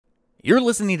You're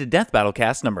listening to Death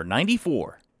Battlecast number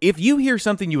 94. If you hear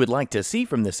something you would like to see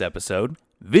from this episode,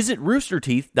 visit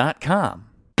roosterteeth.com.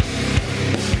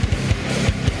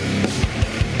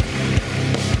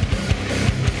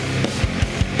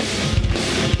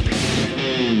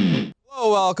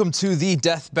 Hello, welcome to the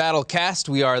Death Battle Cast.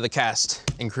 We are the cast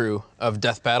and crew of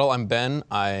Death Battle. I'm Ben.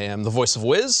 I am the voice of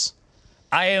Wiz.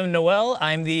 I am Noel.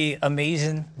 I'm the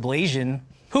amazing Blasian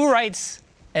who writes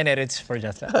and edits for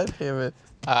Death Battle. God damn it.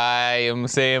 I am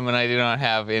Sam, and I do not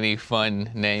have any fun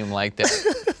name like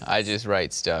that. I just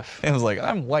write stuff. And was like,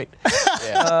 I'm white.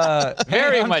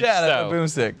 Very I'm much Chad, so. I'm a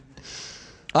boomstick.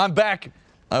 I'm back.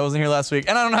 I wasn't here last week,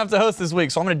 and I don't have to host this week,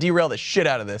 so I'm gonna derail the shit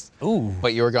out of this. Ooh.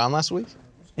 Wait, you were gone last week?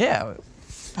 Yeah.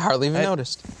 I hardly even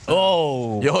noticed.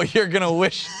 Oh. Yo, you're gonna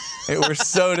wish it were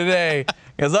so today.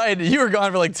 Because you were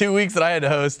gone for like 2 weeks that I had to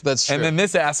host. That's true. And then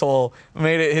this asshole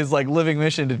made it his like living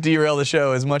mission to derail the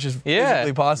show as much as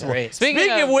physically possible. Great.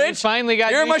 Speaking of of, which, you finally got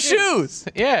here are new my shoes.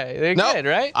 Yeah, they're No, good,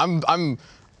 right?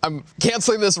 I'm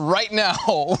canceling this right now.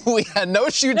 We had no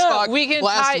shoe talk we can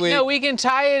last tie. week. No, we can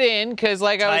tie it in because,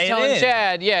 like I Tie was it telling in.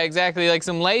 Chad, yeah, exactly, like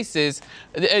some laces.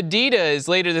 Adidas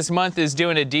later this month is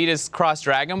doing Adidas Cross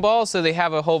Dragon Ball, so they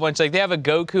have a whole bunch. Like they have a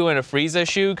Goku and a Frieza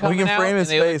shoe coming can out, frame and his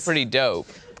they face. look pretty dope.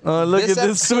 Oh, look This at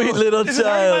this episode- sweet little This is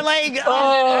child. hurting my leg.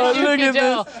 Oh, As you look can at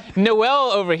tell, this.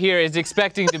 Noel over here is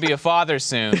expecting to be a father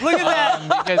soon. Look at that.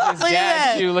 Because his Look at dad's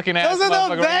that. shoe looking at Those his are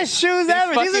the motherfucker best shoes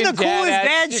ever. These are the fucking coolest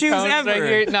dad-ass dad shoes cones ever. Right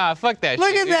here. Nah, fuck that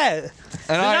Look shit. at dude. that.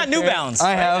 And They're not New Balance.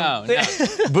 I have No,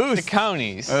 no. Boost.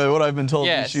 Conies. What I've been told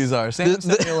Yes. these shoes are. Sam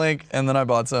sent me a link, and then I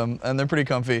bought some, and they're pretty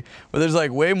comfy. But there's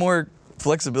like way more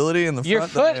flexibility in the Your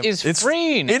front. than foot they have. is It's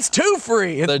free. It's too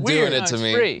free. It's They're weird. doing it to It's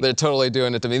me. free. They're totally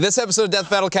doing it to me. This episode of Death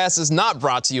Battle Cast is not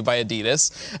brought to you by Adidas,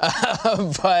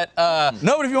 but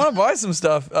No, but if you want to buy some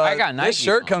stuff, I got this Nike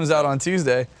shirt on. comes out on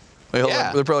Tuesday. Wait, hold Yeah.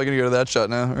 on. They're probably gonna go to that shot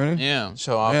now. Ready? Yeah.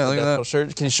 show off Yeah, the look at Death that. Battle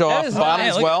shirt. Can you show That off is the bottom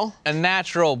nice. as well? A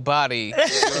natural body.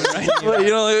 You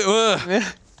know,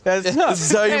 this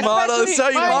is how you model. This is how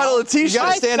you model a T-shirt. gotta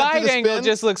My stand up to side the angle spin.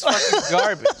 just looks fucking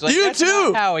garbage. Like, You that's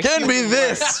too not how a can be human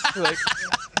this works. Like,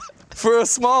 for a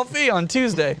small fee on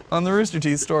Tuesday on the Rooster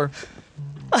Teeth store.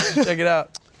 Check it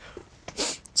out.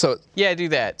 So, yeah, do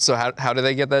that. so how do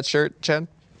they get that shirt, Chad?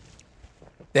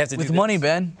 They have to With do money, this.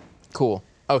 Ben. Cool.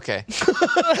 Okay.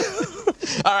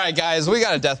 All right, guys, we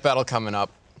got a death battle coming up,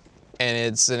 and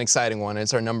it's an exciting one.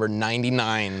 It's our number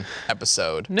 99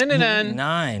 episode. No.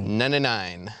 9.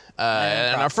 99.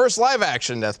 And our first live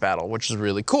action death battle, which is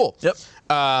really cool. Yep.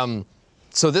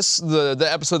 So the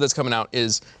episode that's coming out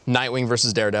is Nightwing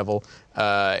versus Daredevil,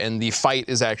 and the fight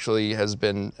has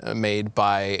been made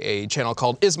by a channel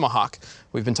called Ismahawk.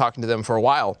 We've been talking to them for a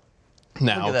while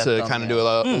now Look at to that kind of do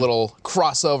a little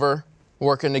crossover,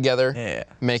 working together, Yeah.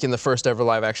 making the first ever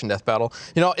live action death battle.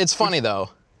 You know, it's funny though.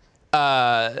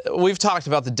 We've talked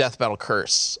about the death battle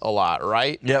curse a lot,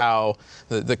 right? Yep. How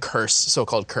the curse,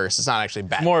 so-called curse, it's not actually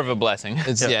bad. More of a blessing.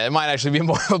 Yeah, it might actually be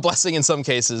more of a blessing in some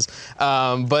cases.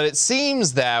 But it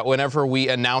seems that whenever we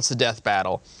announce a death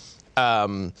battle,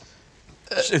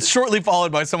 It's shortly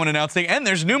followed by someone announcing, and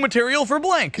there's new material for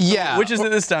blank. yeah, Which is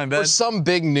it this time, Ben? or some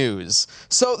big news.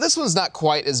 So this one's not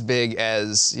quite as big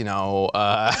as, you know,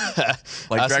 us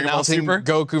Dragon Ball announcing Super?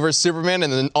 Goku versus Superman,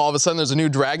 and then all of a sudden there's a new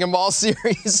Dragon Ball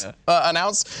series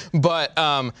announced. But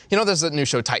you know, there's a new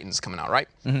show Titans coming out, right?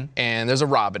 Mm-hmm. And there's a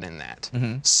Robin in that.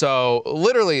 So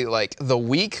literally, like the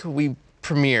week we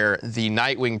premiere the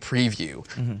Nightwing preview,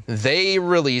 Mm-hmm. they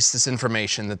released this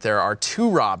information that there are 2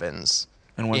 Robins.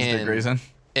 And one's Dick Grayson.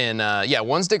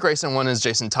 One's Dick Grayson, one is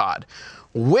Jason Todd.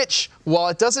 Which, while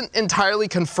it doesn't entirely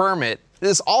confirm it,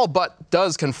 this all but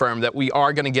does confirm that we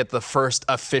are going to get the first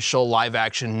official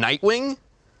live-action Nightwing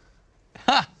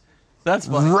That's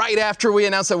funny. right after we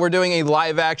announce that we're doing a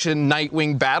live-action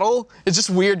Nightwing battle. It's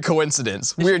just weird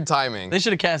coincidence, weird timing. They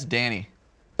should have cast Danny.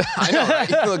 I know, right?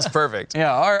 He looks perfect.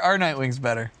 Yeah, our Nightwing's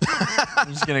better.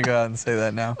 I'm just gonna go out and say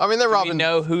that now. I mean, they're Do we Robin.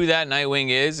 know who that Nightwing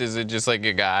is? Is it just like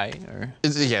a guy? Or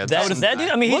Yeah, That dude,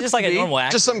 I mean, he's just like a normal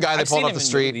actor. Just some guy they I've pulled seen off him the in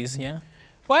street. movies, yeah.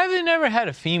 why have they never had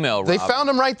a female They Robin? found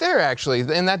him right there, actually,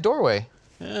 in that doorway.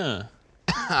 Yeah.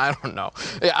 I don't know.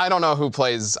 Yeah, I don't know who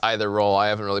plays either role. I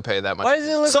haven't really paid that much. Why does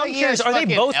it look So like I'm he curious, has are they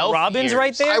fucking both elf Robins ears?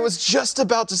 right there? I was just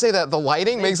about to say that. The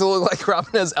lighting makes it look like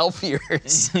Robin has elf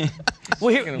ears.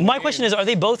 Well, here, my question is, are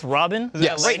they both Robin?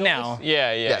 Yes. Right now.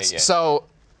 Yeah. Yes. So,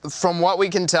 from what we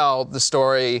can tell, the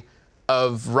story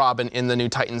of Robin in the new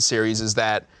Titans series is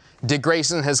that Dick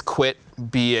Grayson has quit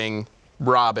being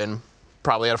Robin.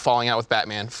 Probably had a falling out with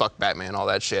Batman. Fuck Batman, all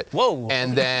that shit. Whoa.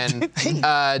 And then Jason You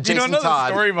don't know the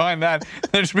Todd. story behind that.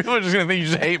 There's people are just gonna think you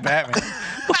just hate Batman.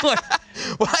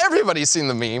 Well, everybody's seen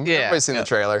the meme. Yeah. Everybody's seen the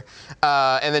trailer.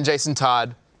 And then Jason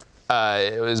Todd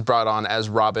was brought on as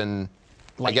Robin,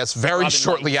 I guess, very Robin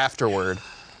shortly afterward.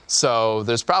 So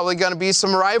there's probably going to be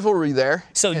some rivalry there.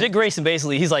 So Dick Grayson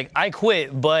basically, he's like, I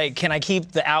quit, but can I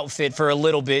keep the outfit for a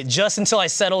little bit just until I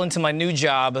settle into my new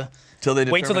job? Till they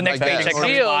Wait till the determine next like paycheck that.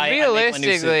 comes by. I make my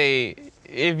new suit. Realistically,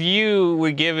 if you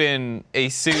were given a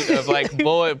suit of like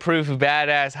bulletproof,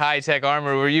 badass, high-tech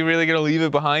armor, were you really gonna leave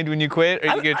it behind when you quit, or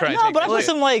are you gonna try and No, take but I it put with you?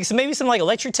 some like maybe some like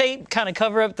electric tape kind of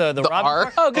cover up the Robin R?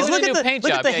 part. Oh, 'cause look when at they do the paint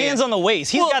look job, at the yeah, hands yeah. on the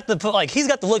waist. He's got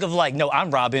the look of like, no,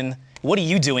 I'm Robin. What are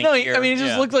you doing No, here? I mean, he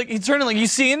just looked like he turned like, you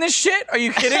seeing this shit? Are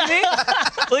you kidding me?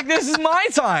 Like, this is my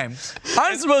time.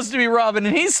 I'm supposed to be Robin,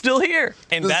 and he's still here.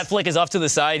 And Batfleck is off to the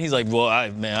side. He's like, well, I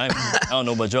don't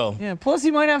know about y'all. Yeah. Plus,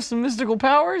 he might have some mystical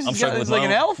powers. I'm struggling with like my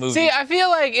an own elf. movie. See, I feel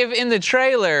like if in the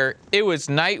trailer it was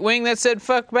Nightwing that said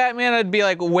 "fuck Batman," I'd be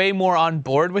like way more on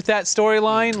board with that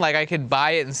storyline. Like I could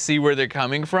buy it and see where they're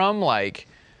coming from. Like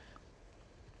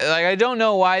I don't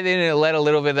know why they didn't let a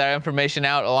little bit of that information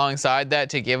out alongside that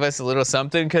to give us a little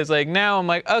something. Because like now I'm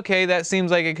like, okay, that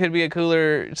seems like it could be a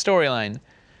cooler storyline.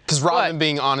 Because Robin But-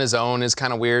 being on his own is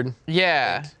kind of weird.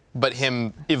 Yeah. But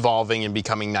him evolving and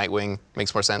becoming Nightwing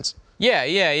makes more sense.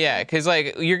 Yeah. Because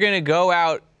like you're gonna go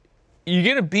out, you're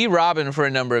gonna be Robin for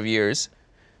a number of years.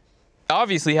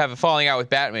 Obviously, have a falling out with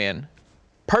Batman.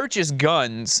 Purchase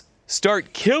guns.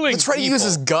 Start killing. Let's try to people. use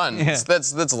his guns. Yeah.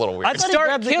 That's a little weird. I thought he Start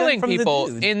grabbed the gun killing from the people,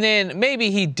 dude. and then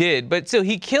maybe he did, but still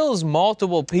he kills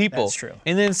multiple people. That's true.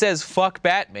 And then says "fuck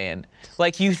Batman."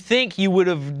 Like you think you would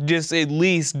have just at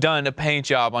least done a paint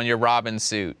job on your Robin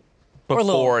suit Or a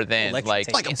little before then, electric like,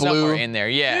 tape. Like a somewhere blue. in there.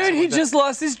 Yeah. Dude, he just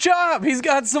lost his job. He's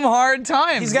got some hard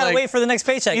times. He's got to like, wait for the next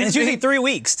paycheck. And it's usually 3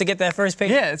 weeks to get that first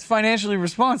paycheck. Yeah, it's financially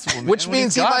responsible. Man. Which When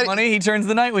means he's he got might- money. He turns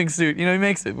the Nightwing suit. You know, he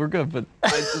makes it. We're good, but.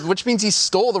 Which means he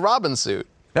stole the Robin suit.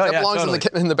 Oh, that yeah, belongs totally.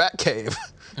 in the Batcave.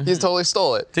 He totally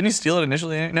stole it. Didn't he steal it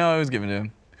initially? No, it was given to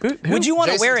him. Who? Would you want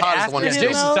to Jason wear it Todd is the after one who him, steals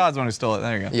it. Jason though? Todd's the one who stole it.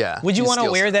 There you go. Yeah. Would you he want to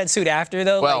steals wear it. that suit after,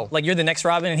 though? Well- like you're the next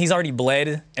Robin and he's already bled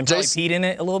and probably Jason- peed in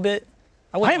it a little bit?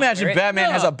 I wouldn't wanna imagine wear it.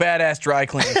 Batman has No. a badass dry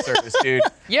cleaning service, dude.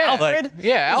 Yeah. Alfred?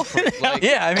 Yeah, Alfred. Like,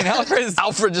 Yeah, I mean,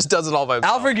 Alfred just does it all by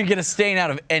himself. Alfred could get a stain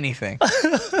out of anything.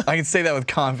 I can say that with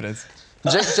confidence.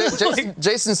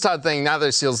 Jason's Todd thing, now that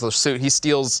he steals the suit, he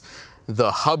steals the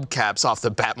hubcaps off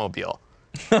the Batmobile.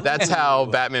 That's how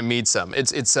Batman meets him.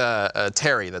 It's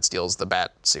Terry that steals the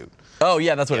bat suit. Oh,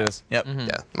 yeah, that's what it is. Yep. Yeah,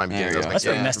 might be There you getting those go. That's mixed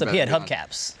pretty up. messed up. He had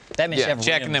hubcaps. That man should have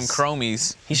checking them rims.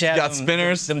 chromies. He should have Got them,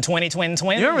 spinners. Them 20 twins. You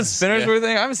remember when spinners were a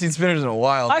thing? I haven't seen spinners in a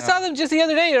while. I now. saw them just the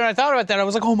other day, and I thought about that. I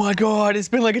was like, oh my god, it's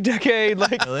been like a decade.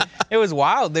 Like, it was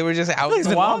wild. They were just out in it's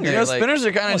the been wild. longer. You know, Like, spinners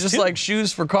are kind of almost just two. like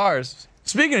shoes for cars.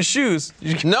 Speaking of shoes,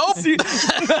 Nope.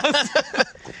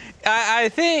 I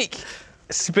think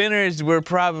spinners were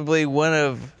probably one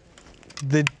of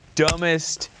the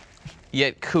dumbest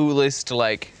yet coolest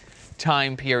like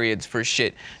time periods for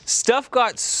shit. Stuff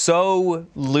got so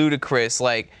ludicrous.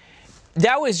 Like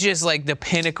that was just like the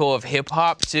pinnacle of hip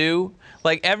hop too.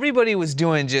 Like everybody was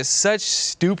doing just such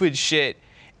stupid shit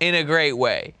in a great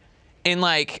way. And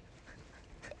like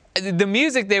the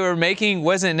music they were making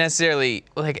wasn't necessarily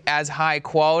like as high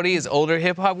quality as older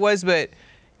hip hop was, but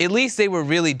at least they were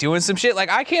really doing some shit. Like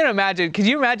I can't imagine, could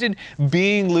you imagine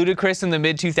being Ludacris in the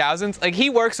mid 2000s? Like he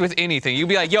works with anything. You'd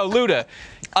be like, yo, Luda,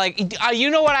 like you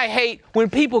know what I hate? When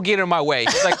people get in my way.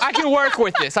 He's like, I can work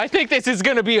with this. I think this is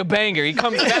gonna be a banger. He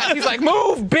comes back, he's like,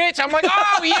 move, bitch. I'm like,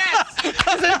 oh yes,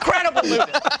 it's incredible,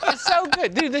 Luda. It's so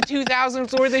good. Dude, the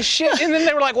 2000s were the shit. And then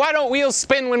they were like, why don't wheels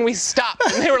spin when we stop?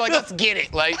 And they were like, let's get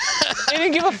it. Like, they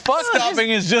didn't give a fuck. They just- stopping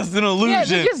is just an illusion. yeah,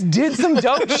 they just did some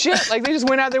dope shit. Like they just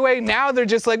went out their way. Now they're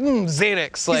just like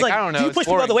Xanax. Like, He's like, I don't know. do you it's push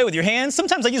people out of the boring. way with your hands?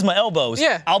 Sometimes I use my elbows.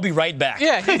 Yeah. I'll be right back.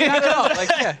 Yeah, he's not at all. Like,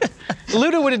 yeah.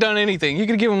 Luda would have done anything. You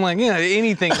could give him like,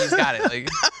 anything. He's got it. Like,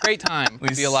 great time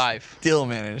to be alive. Still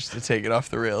managed to take it off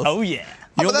the rails. Oh, yeah.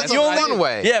 But that's a one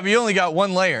way. Yeah, but you only got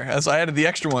one layer. That's why I added the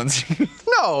extra ones.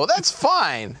 No, that's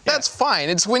fine. That's fine.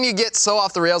 It's when you get so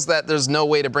off the rails that there's no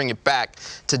way to bring it back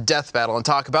to Death Battle and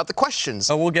talk about the questions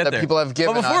Oh, we'll get that there. people have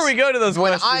given But before us. we go to those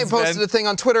when I questions, posted Ben- a thing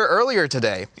on Twitter earlier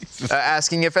today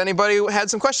asking if anybody had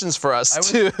some questions for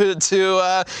us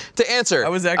to answer. I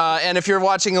was actually- and if you're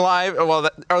watching live,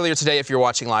 earlier today, if you're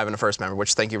watching live in a first member,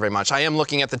 which thank you very much. I am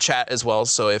looking at the chat as well,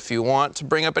 so if you want to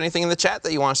bring up anything in the chat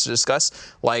that you want us to discuss,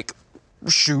 like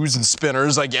shoes and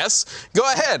spinners, I guess, go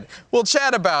ahead. We'll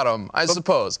chat about them, I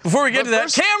suppose. Before we get But to that,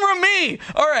 first- camera me.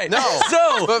 All right. No.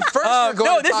 So, But first we're going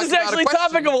no, to this talk is about a actually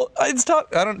question. topical. It's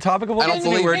topical. I don't It's a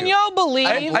believe word. Can y'all believe?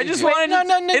 I just Wait, wanted no, to-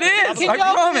 no, no. it is, Can I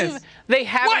y'all promise. believe they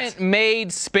haven't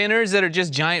made spinners that are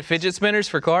just giant fidget spinners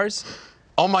for cars?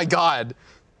 Oh my God.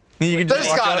 You can just There's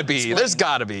walk gotta up, be. There's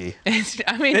gotta be. I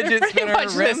mean, Fidget they're pretty spinner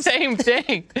much the rims? same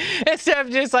thing.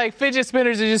 Except just like fidget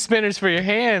spinners are just spinners for your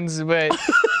hands, but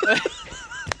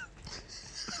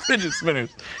fidget spinners.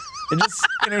 They're just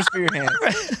spinners for your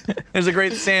hands. There's a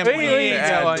great Sam. There you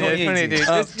go. It's funny, dude.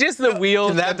 It's just the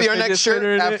wheels. Can that be our next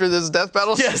shirt after this death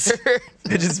battle? Yes. shirt?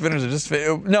 Fidget spinners are just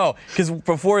no, because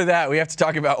before that we have to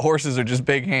talk about horses are just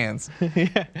big hands.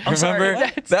 I'm sorry, Remember?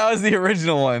 what? That was the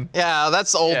original one. Yeah,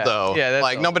 that's old Yeah. though. Yeah, that's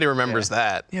like old. nobody remembers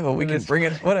that. Yeah, but we can bring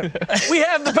it. Whatever. We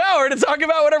have the power to talk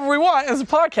about whatever we want as a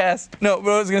podcast. No, but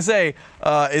what I was gonna say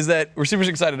is that we're super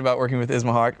excited about working with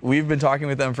Ismahawk. We've been talking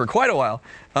with them for quite a while.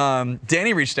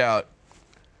 Danny reached out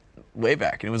way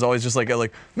back, and it was always just like, man,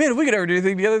 if we could ever do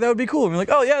anything together, that would be cool. And we're like,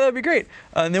 oh yeah, that would be great.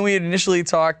 And then we had initially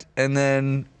talked, and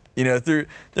then there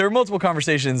were multiple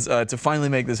conversations to finally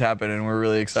make this happen, and we're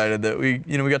really excited that we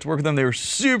got to work with them. They were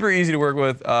super easy to work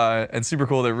with and super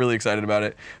cool. They're really excited about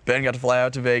it. Ben got to fly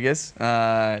out to Vegas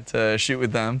to shoot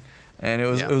with them, and it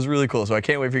was really cool. So I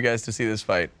can't wait for you guys to see this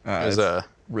fight. was It's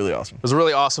really awesome. It was a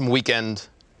really awesome weekend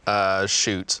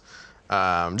shoot.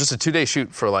 Just a 2-day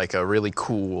shoot for like a really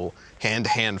cool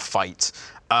hand-to-hand fight.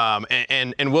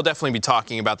 And we'll definitely be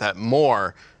talking about that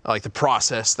more, like the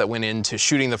process that went into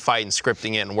shooting the fight and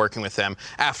scripting it and working with them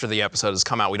after the episode has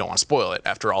come out. We don't want to spoil it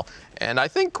after all. And I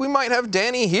think we might have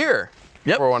Danny here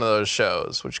for one of those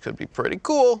shows, which could be pretty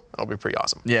cool. That'll be pretty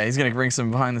awesome. Yeah, he's gonna bring some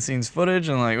behind-the-scenes footage,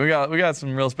 and like we got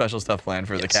some real special stuff planned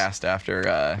for the cast after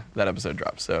that episode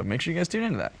drops. So make sure you guys tune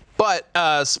into that.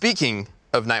 But speaking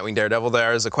of Nightwing Daredevil,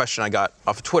 there is a question I got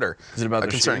off of Twitter. Is it about their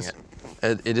concerning shoes?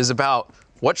 it is about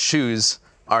what shoes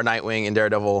are Nightwing and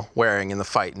Daredevil wearing in the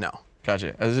fight? No. Gotcha.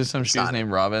 Is there some shoes not it.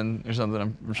 named Robin or something?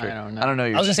 I'm sure. I don't know. I don't know.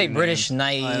 Your I was gonna say shoe British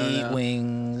names.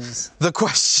 Nightwings. The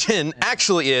question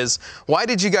actually is, why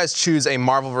did you guys choose a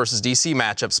Marvel vs. DC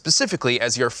matchup specifically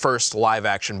as your first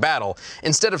live-action battle,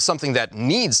 instead of something that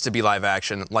needs to be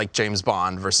live-action, like James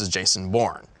Bond versus Jason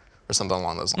Bourne, or something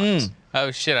along those lines? oh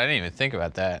shit, I didn't even think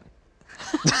about that.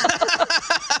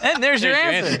 And there's your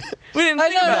answer. We didn't I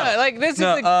think about know, it. like this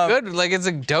No, is a good, like it's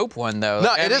a dope one though. No,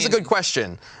 Like, it is a good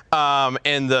question.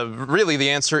 And the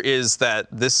answer is that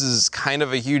this is kind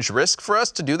of a huge risk for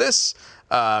us to do this.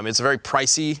 It's a very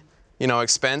pricey,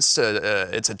 expense.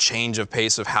 It's a change of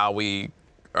pace of how we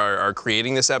are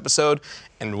creating this episode,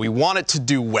 and we want it to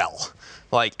do well.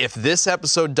 Like, if this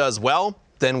episode does well,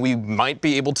 then we might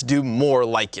be able to do more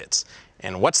like it.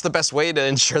 And what's the best way to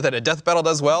ensure that a death battle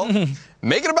does well?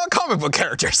 Make it about comic book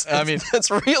characters. I mean-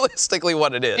 that's realistically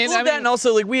what it is. And Well, that, and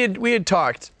also like we had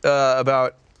talked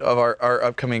about our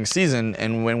upcoming season,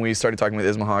 and when we started talking with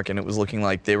Ismahawk, and it was looking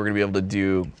like they were going to be able to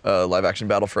do a live action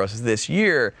battle for us this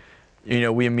year.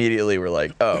 We immediately were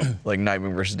like, oh, like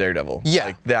Nightwing versus Daredevil. Yeah.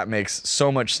 Like, that makes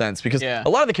so much sense because Yeah. a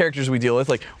lot of the characters we deal with,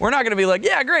 like, we're not going to be like,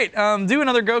 yeah, great, do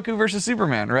another Goku versus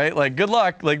Superman, right? Like, good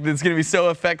luck. Like, it's going to be so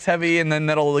effects heavy, and then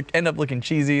that'll like, end up looking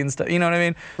cheesy and stuff. You know what I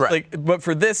mean? Right. Like, but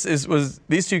for this was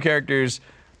these two characters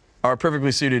are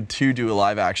perfectly suited to do a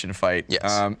live action fight.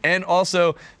 Yes. And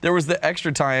also, there was the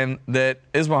extra time that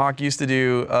Ismahawk used to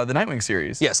do the Nightwing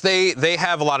series. Yes, they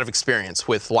have a lot of experience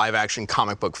with live action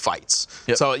comic book fights.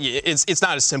 Yep. So it's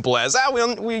not as simple as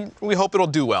we hope it'll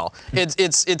do well.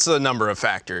 It's a number of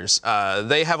factors.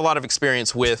 They have a lot of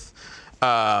experience with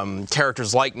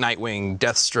characters like Nightwing,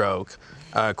 Deathstroke,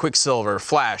 Quicksilver,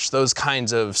 Flash, those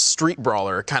kinds of street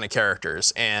brawler kind of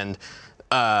characters. And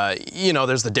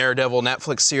there's the Daredevil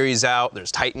Netflix series out.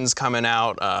 There's Titans coming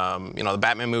out. The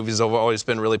Batman movies have always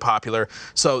been really popular.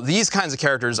 So these kinds of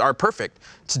characters are perfect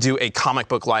to do a comic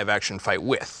book live action fight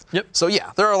with. Yep. So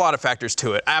yeah, there are a lot of factors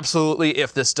to it. Absolutely,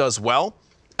 if this does well,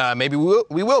 maybe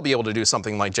we will be able to do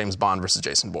something like James Bond versus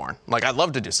Jason Bourne. Like, I'd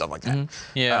love to do stuff like that.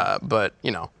 Yeah. But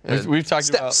We've talked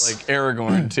steps. about like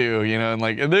Aragorn too, and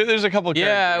like there's a couple. Yeah,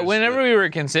 characters whenever that- we were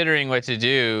considering what to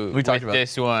do We talked with about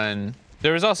this one,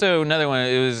 there was also another one.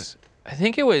 I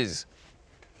think it was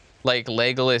like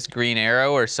Legolas Green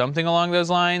Arrow or something along those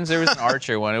lines. There was an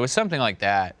Archer one. It was something like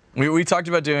that. we talked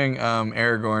about doing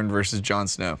Aragorn versus Jon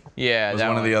Snow. Yeah, was that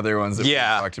one of the other ones that we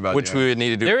talked about. which doing. we would need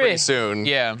to do There pretty is- soon.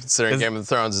 yeah. Considering Game of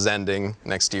Thrones is ending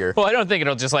next year. Well, I don't think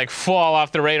it'll just like fall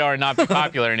off the radar and not be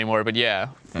popular anymore. But yeah,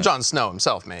 Jon Snow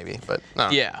himself, maybe, but I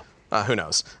don't know. yeah. Who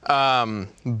knows?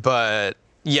 But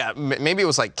yeah, maybe it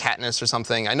was like Katniss or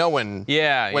something. I know when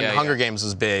Hunger Games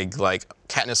was big, like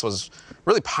Katniss was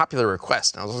really popular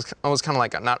request. And I was kind of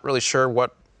like, I'm not really sure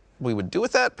what we would do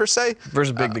with that per se.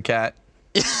 versus Big the Cat.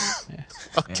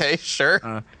 Okay,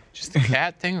 sure. Just the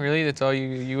cat thing, really? That's all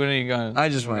you wouldn't even go. I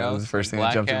just went with the first thing that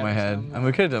Black jumped in Cat my or head. something? I mean,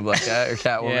 we could have done Black Cat or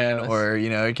Catwoman, Yeah, or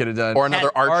it could have done Or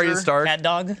another Archer. Arya Stark. Cat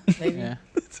dog, maybe. Yeah.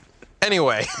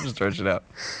 Anyway, Just stretch it out.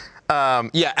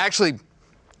 yeah, actually,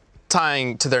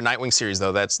 tying to their Nightwing series,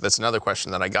 though, that's another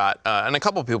question that I got, and a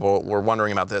couple of people were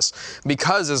wondering about this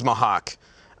because Isma Hawk.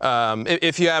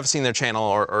 If you have seen their channel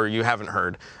or you haven't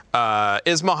heard,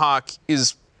 Isma Hawk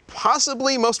is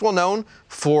possibly most well known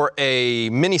for a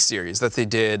miniseries that they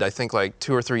did, I think, like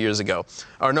 2 or 3 years ago,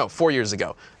 or no, 4 years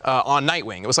ago, on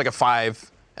Nightwing. It was like a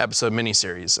 5-episode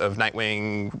miniseries of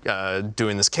Nightwing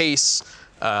doing this case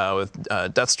with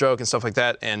Deathstroke and stuff like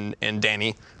that, and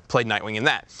Danny played Nightwing in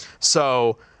that.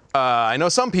 So I know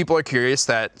some people are curious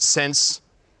that since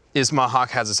Isma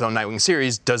Hawk has its own Nightwing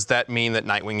series, does that mean that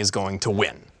Nightwing is going to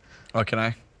win? Oh, can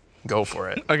I? Go for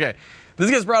it. Okay,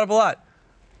 this gets brought up a lot.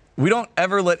 We don't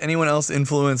ever let anyone else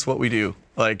influence what we do.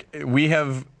 Like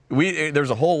there's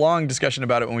a whole long discussion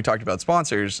about it when we talked about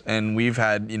sponsors, and we've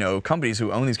had companies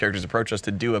who own these characters approach us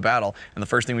to do a battle, and the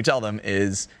first thing we tell them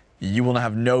is you will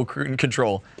have no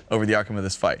control over the outcome of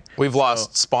this fight. We've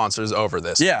lost sponsors over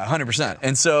this. Yeah, 100%.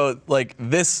 And so, like,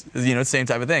 this, same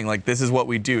type of thing. Like, this is what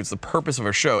we do. It's the purpose of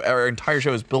our show. Our entire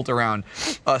show is built around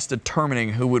us determining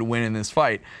who would win in this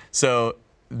fight. So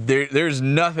there's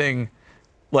nothing,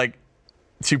 like,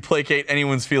 to placate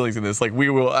anyone's feelings in this. Like, we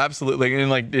will absolutely,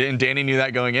 and Danny knew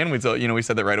that going in. We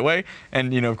said that right away.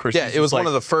 And, of course. Yeah, it was one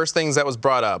of the first things that was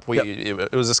brought up.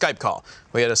 It was a Skype call.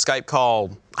 We had a Skype call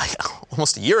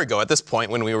almost a year ago at this point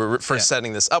when we were first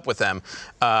setting this up with them.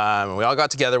 We all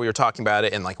got together, we were talking about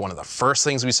it, and like one of the first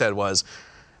things we said was,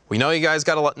 we know you guys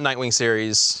got a Nightwing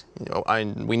series.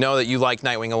 We know that you like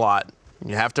Nightwing a lot.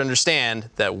 You have to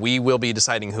understand that we will be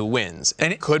deciding who wins.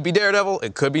 And it could be Daredevil,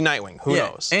 it could be Nightwing. Who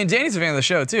knows? And Danny's a fan of the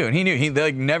show too, and he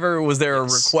knew never was there a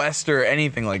request or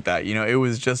anything like that. It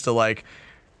was just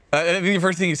I think the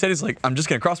first thing he said is like, I'm just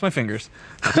gonna cross my fingers.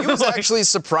 He was actually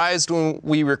surprised when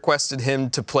we requested him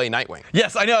to play Nightwing.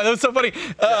 Yes, I know, that was so funny.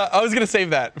 I was gonna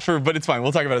save that but it's fine.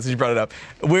 We'll talk about it since you brought it up.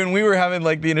 When we were having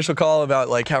like the initial call about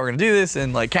like how we're gonna do this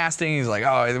and like casting, he's like,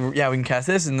 oh yeah, we can cast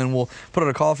this, and then we'll put out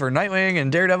a call for Nightwing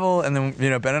and Daredevil, and then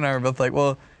Ben and I were both like,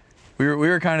 well, we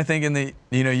were kind of thinking that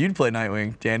you'd play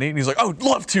Nightwing, Danny, and he's like, oh,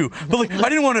 love to, but like I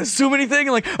didn't want to assume anything,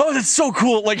 and like, oh, that's so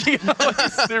cool, like he's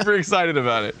super excited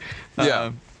about it.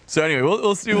 Yeah. So anyway,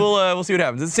 we'll see what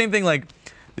happens. It's the same thing like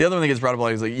the other one that gets brought up a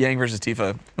lot is like Yang versus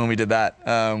Tifa when we did that,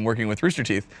 working with Rooster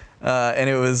Teeth, and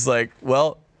it was like,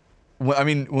 well, I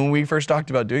mean, when we first talked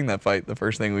about doing that fight, the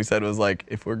first thing we said was like,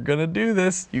 if we're gonna do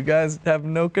this, you guys have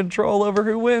no control over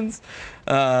who wins,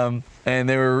 and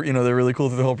they were they're really cool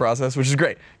through the whole process, which is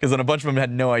great because then a bunch of them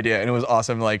had no idea, and it was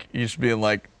awesome. Like each being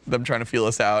like them trying to feel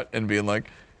us out and being like,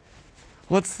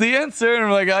 what's the answer? And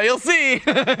we're like, you'll see.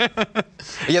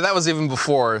 Yeah, that was even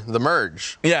before the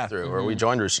merge. Yeah. Where we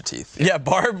joined Rooster Teeth. Yeah,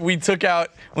 Barb,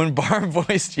 when Barb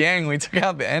voiced Yang, we took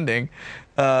out the ending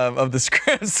of the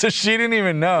script, so she didn't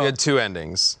even know. We had 2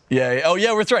 endings. Yeah. Oh,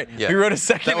 yeah, that's right. Yeah. We wrote a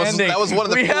second ending. That was one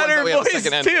of the we cool had ones her that we had a voice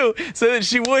second too, ending. so that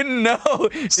she wouldn't know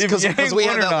Because we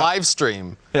had that live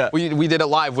stream. Yeah. We did it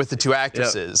live with the 2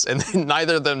 actresses, and then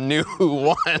neither of them knew who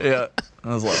won. Yeah, that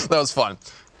was love. That was fun.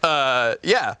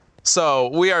 Yeah. So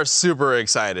we are super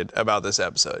excited about this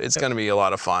episode. It's going to be a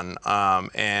lot of fun.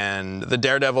 And the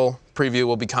Daredevil preview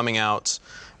will be coming out.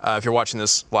 If you're watching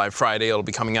this live Friday, it'll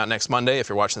be coming out next Monday. If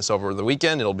you're watching this over the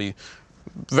weekend, it'll be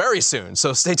very soon.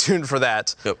 So stay tuned for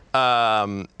that. Yep.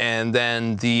 And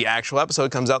then the actual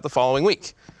episode comes out the following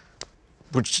week.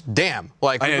 Which, damn,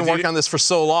 like we've been working on this for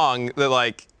so long that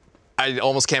like I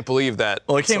almost can't believe that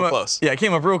it came so up, close. Yeah, it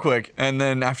came up real quick, and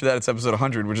then after that, it's episode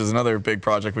 100, which is another big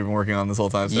project we've been working on this whole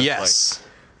time. So Yes.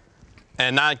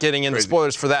 And not getting into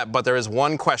spoilers for that, but there is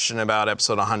one question about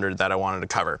episode 100 that I wanted to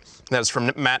cover. That is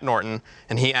from Matt Norton,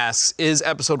 and he asks, is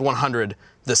episode 100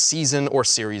 the season or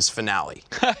series finale?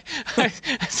 I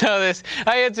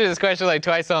answered this question like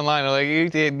twice online. I'm like, you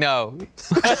did no.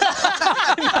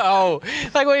 No.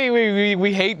 Like,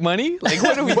 we hate money? Like,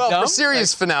 what are we Well, dumb? for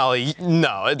series finale,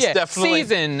 no. It's definitely...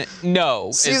 season,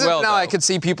 no. Season finale, I could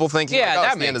see people thinking, Yeah, like, that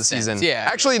it's the end of the makes sense, season. yeah.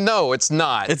 Actually, no, it's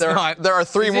not. It's not. There are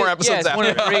 3 more episodes yeah, after one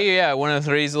it. of 3, yeah, one of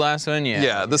 3 is the last one, yeah.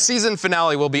 Yeah, the season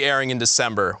finale will be airing in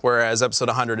December, whereas episode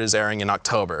 100 is airing in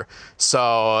October.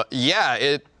 So, yeah,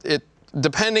 it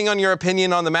depending on your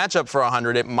opinion on the matchup for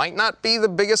 100, it might not be the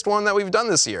biggest one that we've done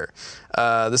this year.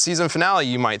 The season finale,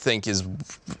 you might think, is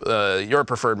your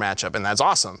preferred matchup, and that's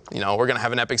awesome. We're going to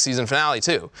have an epic season finale,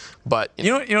 too. But,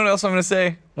 You know what else I'm going to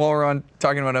say while we're on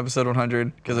talking about episode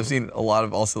 100? Because I've seen a lot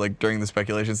of also, like, during the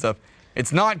speculation stuff.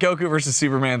 It's not Goku versus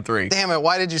Superman 3. Damn it,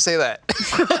 why did you say that?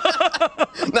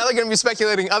 Now they're going to be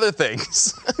speculating other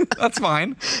things. That's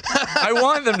fine. I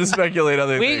want them to speculate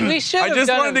other things. We should have I just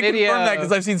done wanted a to video. confirm that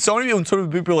because I've seen so many people, and so many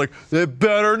people are like, it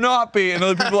better not be, and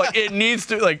other people are like, it needs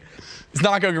to, like, it's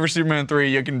not Goku versus Superman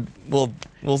 3. You can, we'll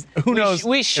who knows?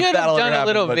 We if should have that'll ever done a happen,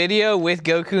 little but- video with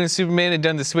Goku and Superman and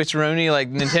done the switcheroni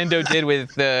like Nintendo did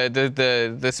with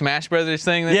the Smash Brothers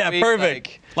thing. This Yeah, week.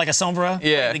 perfect. Like a Sombra,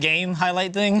 Yeah. the game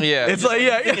highlight thing. Yeah. It's like,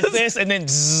 yeah, It's this, and then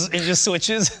zzz, it just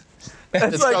switches.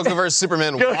 It's like- Goku versus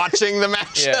Superman watching the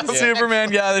match. Yeah. Superman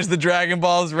gathers the Dragon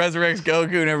Balls, resurrects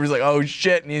Goku, and everybody's like, oh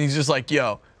shit. And he's just like,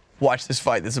 yo, watch this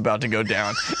fight that's about to go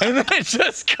down. And then it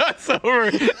just cuts over,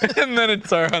 and then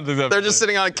it's our Hunter's episode. They're just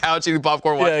sitting on a couch eating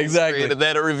popcorn watching exactly. the screen, and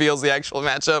then it reveals the actual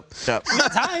matchup. Yep.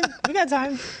 We got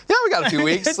time. Yeah, we got a few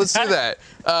weeks. Let's do that.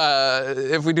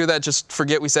 If we do that, just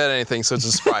forget we said anything, so it's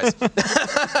a surprise.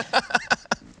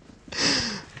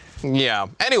 Yeah.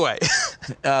 Anyway.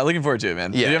 Looking forward to it,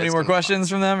 man. Yeah, Do you have any it's more gonna be questions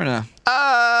from them or no?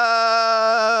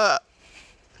 How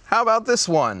about this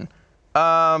one?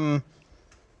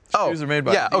 Shoes are made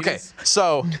by yeah. Okay. Adidas.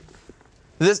 So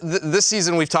this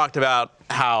season we've talked about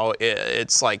how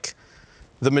it's like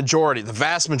the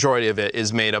vast majority of it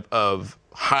is made up of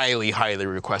highly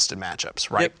requested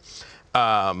matchups, right?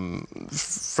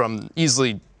 From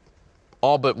easily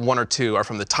all but one or two are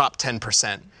from the top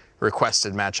 10%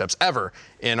 requested matchups ever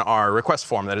in our request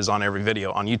form that is on every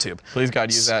video on YouTube. Please,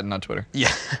 God, use that and not Twitter.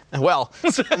 Yeah, well,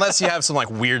 unless you have some like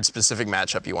weird specific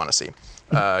matchup you want to see,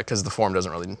 because the form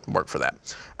doesn't really work for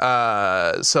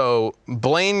that. So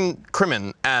Blaine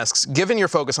Crimmin asks, given your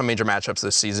focus on major matchups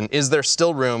this season, is there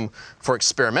still room for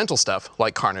experimental stuff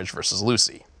like Carnage versus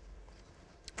Lucy?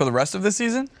 For the rest of this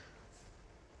season?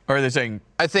 Or are they saying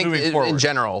I think moving forward? in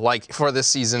general, like for this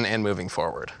season and moving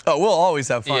forward. Oh, we'll always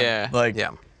have fun. Yeah.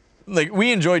 Like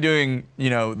we enjoy doing,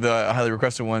 the highly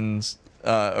requested ones,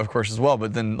 of course, as well.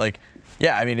 But then,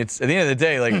 yeah, I mean, it's at the end of the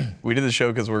day, like we did the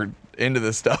show because we're into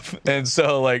this stuff, and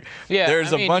so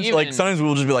there's I a mean, bunch. even- Sometimes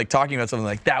we'll just be talking about something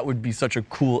like that would be such a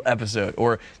cool episode,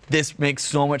 or this makes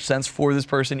so much sense for this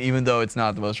person, even though it's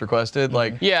not the most requested.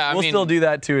 Yeah, I we'll mean, still do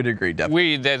that to a degree,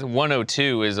 definitely. that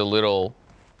 102 is a little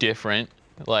different.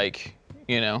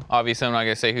 Obviously I'm not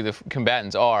gonna say who the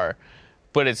combatants are,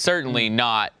 but it's certainly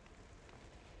not.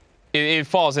 It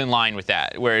falls in line with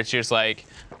that, where it's just like,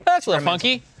 that's a little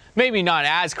funky. Maybe not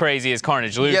as crazy as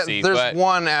Carnage Lucy, Yeah, there's but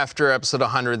one after episode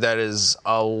 100 that is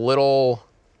a little.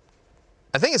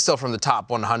 I think it's still from the top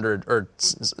 100 or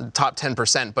top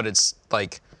 10%, but it's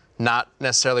not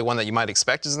necessarily one that you might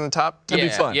expect is in the top 10. be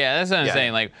fun. Yeah, that's what I'm Yeah.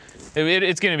 saying.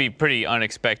 It's going to be pretty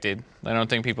unexpected. I don't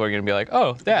think people are going to be like,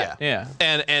 oh, that, yeah.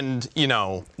 And They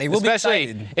will Especially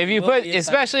be excited. if you They will put, be excited.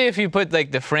 especially if you put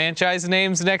the franchise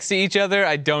names next to each other,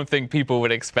 I don't think people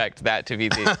would expect that to be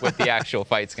what the actual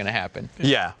fight's going to happen.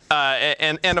 Yeah,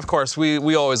 and of course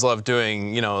we always love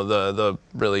doing the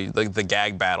really the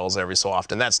gag battles every so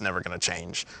often. That's never going to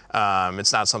change.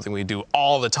 It's not something we do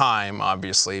all the time,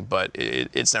 obviously, but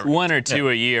it's never. One or two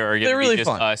a year are going They're to be really just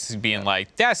fun. us being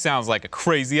like, that sounds like a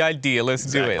crazy idea. Let's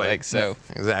do it. So.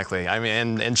 Exactly. I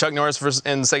mean, and Chuck Norris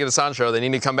and Sega de Sancho, they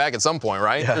need to come back at some point,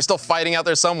 right? They're still fighting out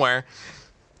there somewhere.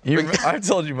 I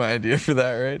told you my idea for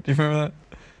that, right? Do you remember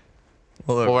that?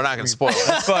 Well, we're not going to spoil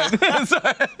it. Fine.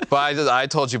 Sorry. But I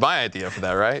told you my idea for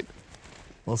that, right?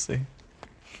 We'll see.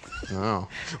 No.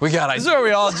 We got This is where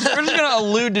we're just gonna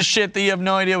allude to shit that you have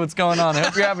no idea what's going on. I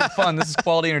hope you're having fun. This is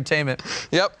quality entertainment.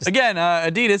 Yep. Again,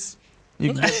 Adidas.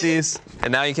 You can get these.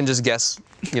 And now you can just guess,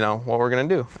 what we're going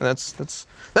to do. And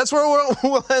that's where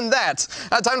we'll end that.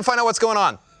 Time to find out what's going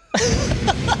on.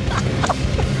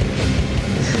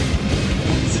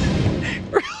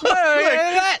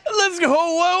 Let's go.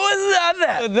 What was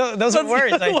that? Those are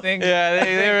words, I think. Yeah,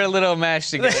 they were a little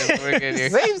mashed together. We're good here.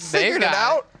 They figured it got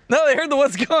out. No, they heard the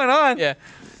what's going on. Yeah.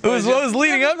 It was what was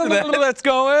leading up to that. What's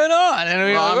going on? And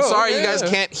we Well, were I'm like, oh, sorry you yeah. guys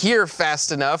can't hear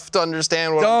fast enough to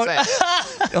understand what Don't- I'm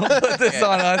saying. Don't put this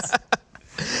on us.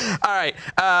 All right.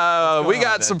 We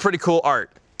got some pretty cool art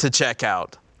to check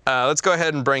out. Let's go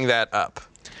ahead and bring that up.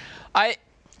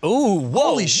 Ooh, whoa,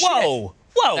 Holy shit. whoa.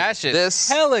 That shit This-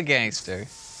 hella gangster.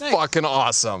 Fucking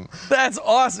awesome. That's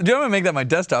awesome. Do you want me to make that my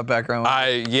desktop background?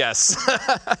 Yes.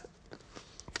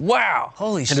 Wow.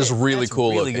 Holy shit. is really that's cool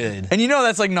Really looking. good. And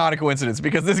that's not a coincidence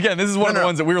because this is one of the no.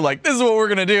 ones that we were like, this is what we're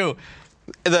gonna do.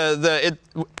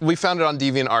 We found it on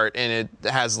DeviantArt and it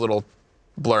has a little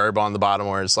blurb on the bottom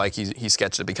where it's like he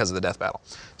sketched it because of the death battle.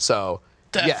 So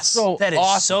yes, That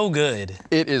is so good.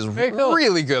 it is cool.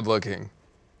 really good looking.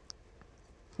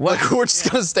 Like we're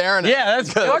just gonna stare at it. Yeah,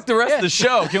 that's fuck the rest of the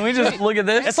show. Can we just look at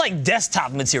this? It's like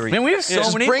desktop material. Man, we have so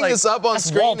Just many. bring this up on that's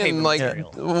screen wallpaper and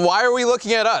material. why are we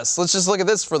looking at us? Let's just look at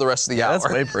this for the rest of the hour.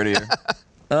 That's way prettier.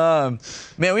 Man,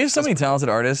 we have so many talented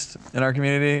artists in our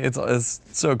community. It's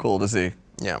so cool to see.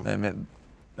 Yeah. I mean,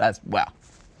 that's wow.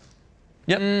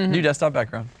 Yep, new desktop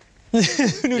background.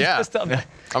 Yeah, Just tell me.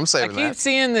 I'm I saving keep that.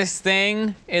 seeing this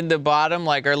thing in the bottom,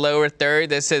 like our lower third,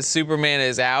 that says Superman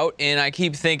is out, and I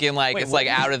keep thinking like it's like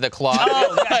out of the closet.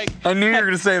 Oh, like, I knew you were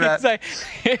gonna say that. it's like,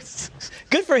 it's,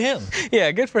 Good for him.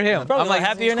 yeah, good for him. Probably I'm like,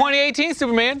 happier now. 2018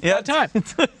 Superman. Yeah. About time.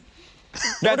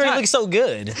 Why do he time. look so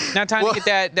good? Now time to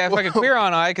get that fucking queer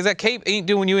on eye, because that cape ain't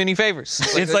doing you any favors.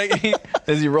 It's like,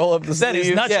 does he roll up the That is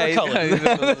sleeve? not your color.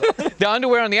 The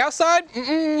underwear on the outside.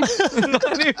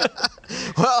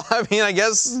 Well, I mean, I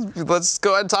guess let's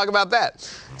go ahead and talk about that.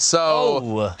 So,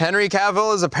 Oh. Henry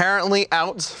Cavill is apparently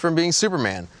out from being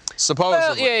Superman.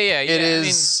 Supposedly. yeah, It I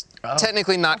is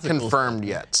technically not confirmed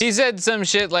yet. He said some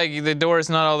shit like the door's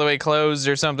not all the way closed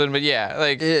or something, but yeah,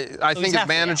 like I think his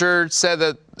halfway manager said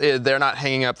that they're not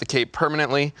hanging up the cape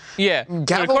permanently. yeah. But of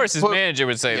Cavill course, his put- manager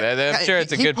would say that. I'm sure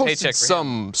it's a He good posted paycheck for him.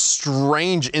 some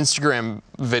strange Instagram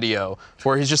video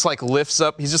where he's just like lifts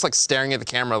up, he's just like staring at the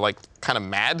camera like kind of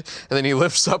mad, and then he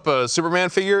lifts up a Superman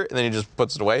figure and then he just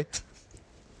puts it away.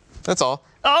 That's all.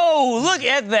 Oh, look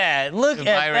at that. Look The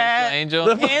at biracial that. angel.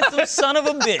 The handsome son of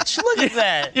a bitch. Look at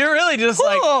that. You're really just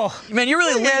like, Whoa. man, you're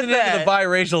really Look at leaning into the that.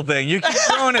 biracial thing. You keep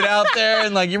throwing it out there,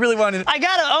 and like you really want to. I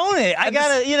gotta own it. I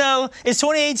gotta, it's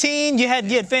 2018. You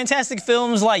had fantastic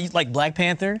films like Black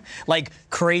Panther, like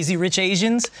Crazy Rich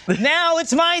Asians. Now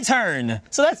it's my turn.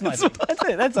 So that's my. That's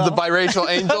it. That's all. The biracial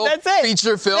angel That's it.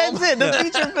 feature film. That's it. The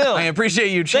feature film. I appreciate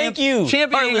you. Thank you.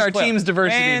 championing Artless our Club. team's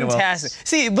diversity. Noel. Fantastic.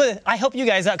 See, but I help you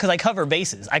guys out because I cover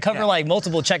bases. I cover like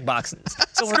multiple check boxes.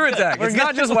 So we're Screw it, good. Zach. We're It's good.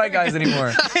 not just white guys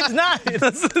anymore. It's not.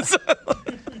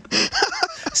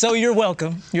 So you're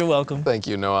welcome. You're welcome. Thank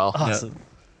you, Noel. Awesome.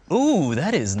 Ooh,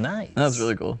 that is nice. That's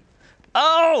really cool.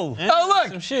 Oh. Oh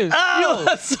Some look. shoes.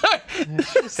 Oh. Sorry.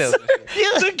 Sales.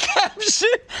 The caption.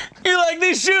 You're like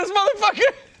these shoes, motherfucker.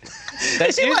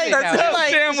 That's She like, usually how it she is.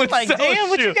 like, Sam she would like, sell a damn,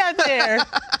 what you shoe." got there?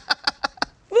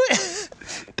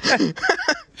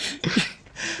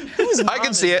 Whose I mom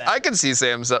can is see it. that? I can see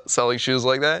Sam selling shoes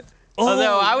like that.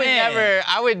 Although Oh, I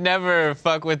would man. never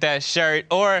fuck with that shirt.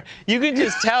 Or you can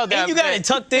just tell that. And you got it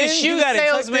tucked in. The You shoe got it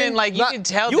tucked salesman, in. like you Not- can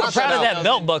tell. You were the proud of shoe that salesman.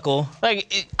 belt buckle.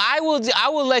 Like I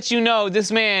will let you know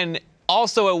this man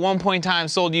also at one point in time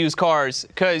sold used cars,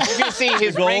 because you can see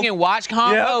his gold? ring and watch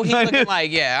combo. Yeah. He's looking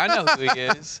like, yeah, I know who he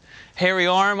is. Hairy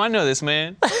arm, I know this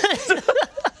man.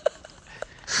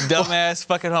 Dumbass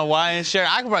fucking Hawaiian shirt.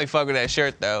 I could probably fuck with that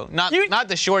shirt though. Not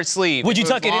the short sleeve. Would you If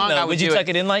it was tuck it in, long, though? I Would you do tuck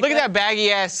it in like Look that? at that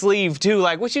baggy ass sleeve too.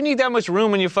 Like, what you need that much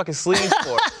room in your fucking sleeves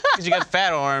for? Because you got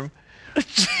fat arm.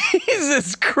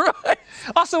 Jesus Christ.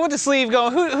 Also, with the sleeve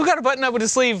going, who got a button up with the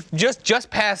sleeve just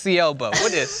past the elbow?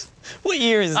 What is? What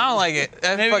year is I don't like it.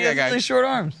 Maybe Fuck he that has guy. really short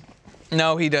arms.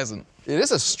 No, he doesn't. It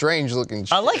is a strange looking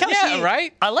shoe. I like how Yeah, she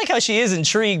right? I like how she is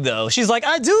intrigued though. She's like,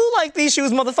 I do like these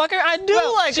shoes, motherfucker. I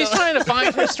do like She's them. trying to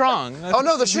find her strong. Oh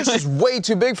no, the shoe's just way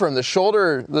too big for him. The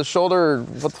shoulder, what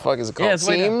the fuck is it called? Yeah, it's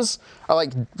way down. Seams are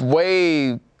like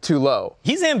way too low.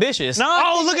 He's ambitious. No, I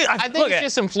oh, think- look at I think look it's at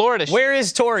just some Florida shit. where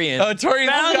is Torian? Oh, Torian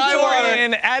Found Skywalker.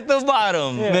 Torian at the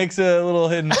bottom. Makes a little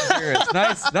hidden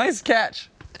appearance. Nice catch.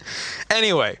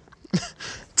 Anyway,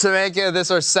 to make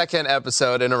this our second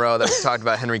episode in a row that we talked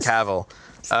about Henry Cavill.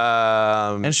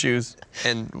 And shoes.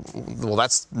 And well,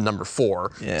 that's number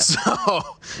 4. Yeah. So,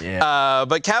 Yeah.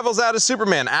 but Cavill's out as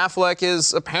Superman. Affleck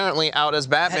is apparently out as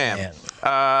Batman.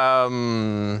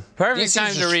 Perfect DC's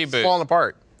time to just reboot. Falling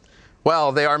apart.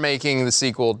 Well, they are making the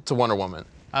sequel to Wonder Woman.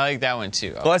 I like that one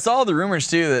too. Well, I saw the rumors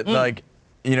too that like,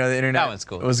 the internet That one's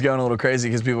cool. was going a little crazy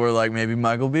because people were like, maybe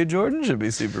Michael B. Jordan should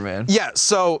be Superman. Yeah.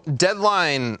 So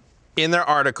Deadline in their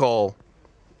article,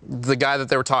 the guy that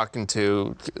they were talking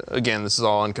to, again, this is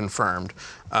all unconfirmed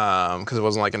because it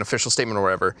wasn't like an official statement or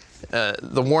whatever.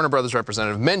 The Warner Brothers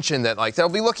representative mentioned that like they'll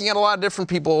be looking at a lot of different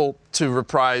people to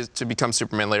become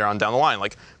Superman later on down the line,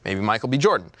 like maybe Michael B.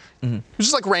 Jordan.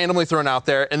 Just like randomly thrown out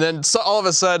there, and then all of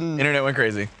a sudden, Internet went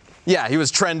crazy. yeah, he was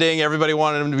trending. Everybody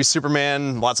wanted him to be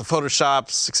Superman. Lots of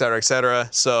photoshops, et cetera, et cetera.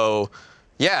 So,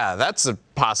 yeah, that's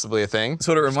possibly a thing.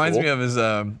 So what it reminds me of is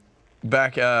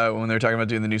back when they were talking about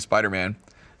doing the new Spider-Man,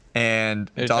 and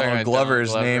They're talking Donald about Glover's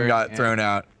Donald name Glover, got yeah. thrown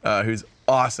out, who's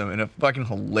awesome and a fucking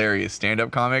hilarious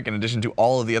stand-up comic in addition to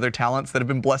all of the other talents that have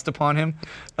been blessed upon him.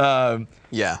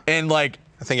 Yeah, And like,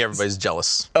 I think everybody's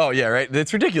jealous. oh yeah, right?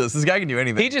 It's ridiculous. This guy can do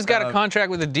anything. He just got a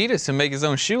contract with Adidas to make his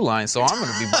own shoe line, so I'm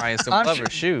gonna be buying some Glover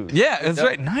shoes. Yeah, that's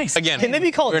right. Nice. Again, Can they be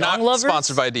called we're dong not lovers?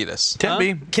 sponsored by Adidas. Can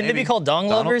be. Can they be called dong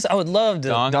lovers? I would love to.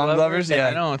 Don Glovers, yeah.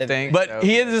 I don't think. But so.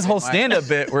 he has this whole Might- stand-up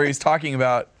bit where he's talking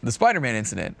about the Spider-Man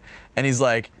incident, and he's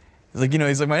like, my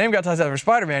name got tossed out for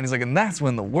Spider-Man. He's like, and that's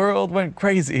when the world went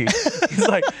crazy. He's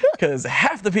like, because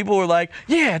half the people were like,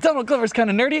 yeah, Donald Glover's kind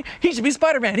of nerdy. He should be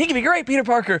Spider-Man. He can be great, Peter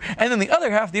Parker. And then the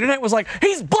other half of the internet was like,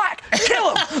 he's black.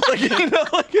 Kill him.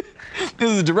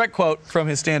 This is a direct quote from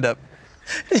his stand-up.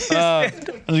 I'm just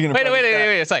gonna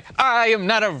Wait. It's like, I am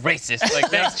not a racist. Like,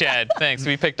 thanks, Chad. Thanks.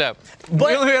 We picked up. We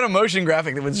only had a motion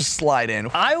graphic that would just slide in.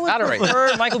 I would Not a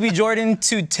prefer Michael B. Jordan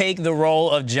to take the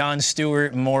role of Jon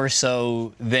Stewart more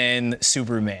so than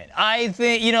Superman. I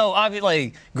think,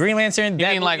 like Green Lantern,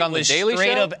 that mean like movie on The was Daily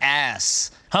straight Show? up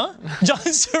ass. Huh? Jon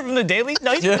Stewart from The Daily?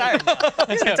 No, he's retired now.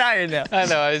 He's retired now. I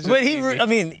know. It's just But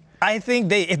easy. I think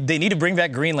they need to bring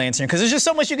back Green Lantern because there's just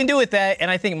so much you can do with that,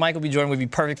 and I think Michael B. Jordan would be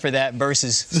perfect for that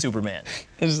versus Superman.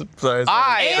 Sorry.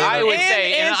 I would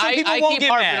say, and and some people I won't keep get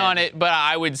harping mad. on it, but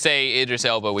I would say Idris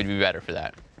Elba would be better for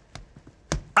that.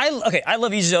 I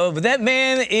love Idris Elba, but that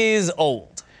man is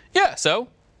old. Yeah, so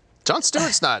Jon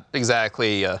Stewart's not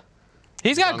exactly.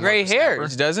 he's got Young gray whippersnapper.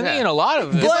 hairs, doesn't he? Yeah. In a lot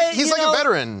of it. But, He's like a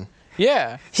veteran.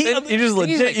 Yeah. He, You just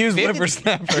legit like use 50.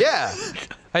 whippersnapper. Yeah.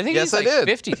 I think Yes, he's I like did.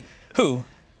 50. who?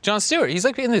 Jon Stewart. He's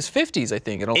like in his 50s, I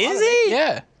think. In a lot Is of it. he?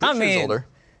 Yeah. I He's mean, older.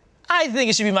 I think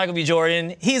it should be Michael B.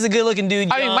 Jordan. He's a good-looking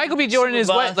dude. I mean, young, Michael B. Jordan is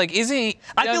super what? buff. Like, isn't he?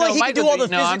 I feel like he could do all the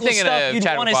no, I'm physical thinking stuff of you'd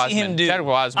Chadwick want to see him Boseman. do. Chadwick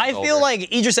Boseman's I feel older.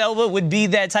 like Idris Elba would be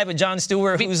that type of Jon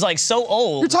Stewart who's like so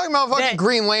old. You're talking about fucking that-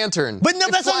 Green Lantern. But no,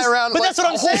 You that's fly what around I'm, but like that's what a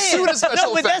I'm whole saying. suit of special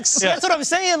No, but effects. that's what I'm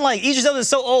saying. Like Idris Elba is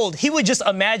so old, he would just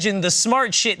imagine the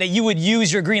smart shit that you would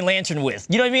use your Green Lantern with.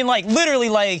 You know what I mean? Like literally,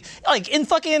 like in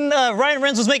fucking Ryan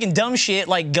Reynolds was making dumb shit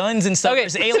like guns and stuff. Okay,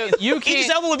 versus so aliens. you Idris can't-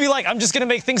 Elba would be like, I'm just gonna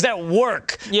make things that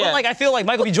work. Yeah. But like I feel like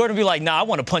Michael B. Jordan would be like, nah, I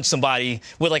want to punch somebody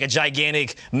with like a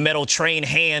gigantic metal train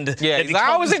hand. Yeah, that he's like,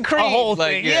 I was in becomes Creed. a whole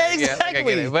Like, thing. yeah, Yeah, yeah, like, I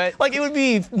exactly. get it, but- like it would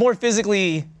be more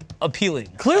physically appealing.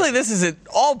 Clearly, this is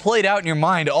all played out in your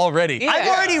mind already. Yeah. I've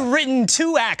already written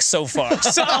 2 acts so far.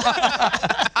 So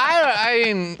I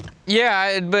mean,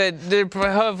 yeah, but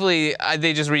hopefully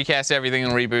they just recast everything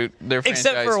and reboot their franchise.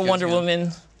 except for 'cause, Wonder you know.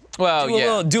 Woman. Well,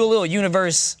 yeah. Do a little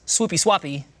universe swoopy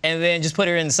swappy, and then just put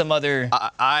her in some other.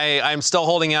 I'm still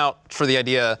holding out for the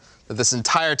idea that this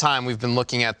entire time we've been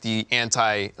looking at the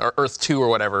or Earth 2 or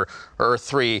whatever, or Earth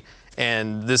 3,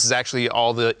 and this is actually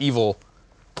all the evil,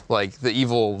 like the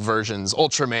evil versions,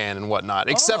 Ultraman and whatnot,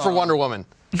 except for Wonder Woman.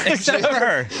 Except for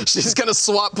her. She's gonna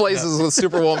swap places with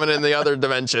Superwoman in the other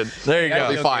dimension. There you I'd go. It'll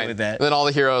be okay fine. with that. And then all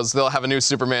the heroes, they'll have a new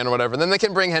Superman or whatever. Then they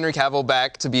can bring Henry Cavill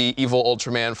back to be evil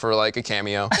Ultraman for like a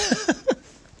cameo.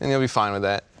 And they'll be fine with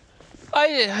that.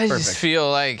 I just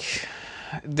feel like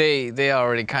they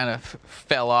already kind of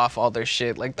fell off all their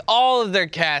shit. Like all of their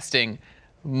casting,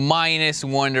 minus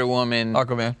Wonder Woman.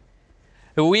 Aquaman.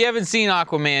 We haven't seen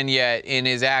Aquaman yet in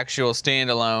his actual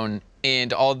standalone,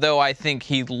 and although I think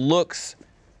he looks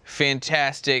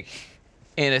fantastic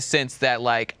in a sense that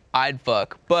like I'd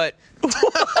fuck, but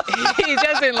he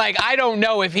doesn't like. I don't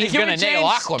know if he's gonna nail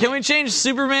Aquaman. Can we change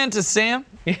Superman to Sam?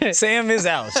 Sam is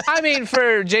out. I mean,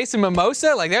 for Jason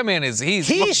Momoa, like that man is He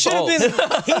looks should have old.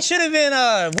 been. He should have been.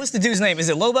 What's the dude's name? Is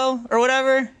it Lobo or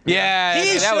whatever? Yeah,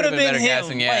 He that should would have have been been better him.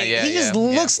 casting. Yeah, Like, yeah, he just yeah,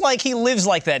 looks like he lives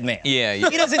like that man. Yeah, yeah.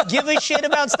 He doesn't give a shit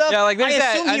about stuff. Yeah, like, there's I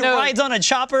that- assume I he know- rides on a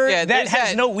chopper Yeah, that there's has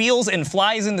that- no wheels and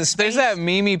flies into space. There's that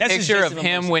meme That's just picture of Jason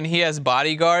him Momoa. when he has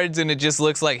bodyguards, and it just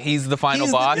looks like he's the final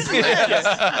He's the- boss.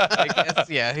 I guess,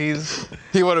 yeah, he's.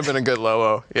 He would have been a good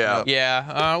Lobo. Yeah.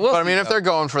 Yeah. Well, But I mean, if they're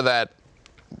going for that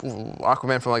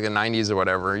Aquaman from like the 90s or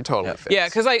whatever, he totally fits. yeah,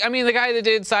 because like I mean, the guy that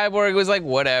did Cyborg was like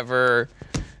whatever.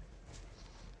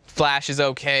 Flash is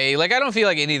okay. Like I don't feel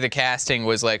like any of the casting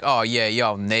was like, oh yeah,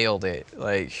 y'all nailed it.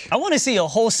 Like I want to see a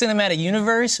whole cinematic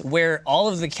universe where all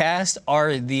of the cast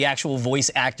are the actual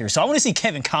voice actors. So I want to see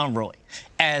Kevin Conroy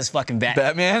as fucking Batman.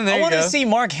 Batman, there I you want to go. see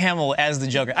Mark Hamill as the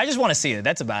Joker. I just want to see it.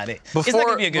 That's about it. It's not Before,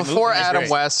 gonna be a good before movie. It's Adam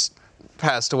great. West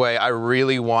passed away, I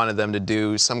really wanted them to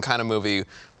do some kind of movie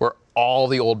where all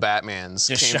the old Batmans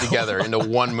Just came show together into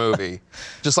one movie.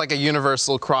 Just like a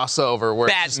universal crossover where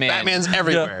it's just Batman. Batman's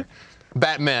everywhere.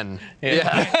 Batmen.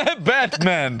 Yeah.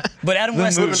 Batman. But Adam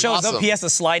West movie. shows up, Awesome. he has to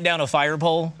slide down a fire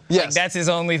pole. Yes. Like, that's his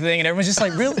only thing. And everyone's just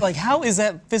like, really? Like, how is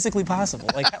that physically possible?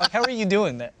 Like, how are you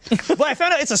doing that? But I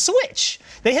found out it's a switch.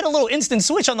 They hit a little instant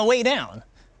switch on the way down.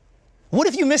 What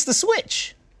if you miss the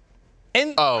switch?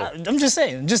 And I'm just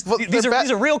saying, Well, these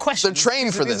are real questions. They're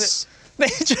trained for These are- this.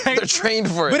 They're They're trained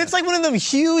for it. But it's like one of them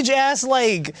huge ass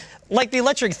like like the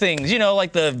electric things, you know,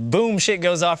 like the boom shit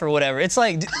goes off or whatever. It's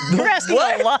like, you're asking a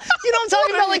lot. You know what I'm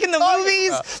talking about? Like in the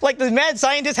movies, like the mad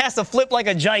scientist has to flip like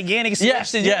a gigantic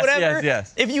switch to do whatever.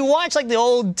 Yes. If you watch like the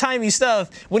old timey stuff,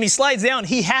 when he slides down,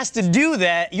 he has to do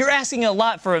that. You're asking a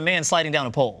lot for a man sliding down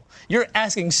a pole. You're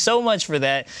asking so much for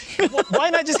that. Why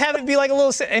not just have it be like a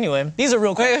little? Anyway, these are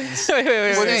real questions. Wait.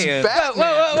 Well, he's Batman.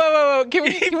 Whoa.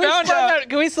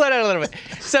 Can we slow down a little bit?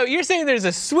 So you're saying there's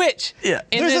a switch. Yeah.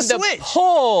 And There's then a switch. the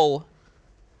pole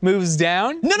moves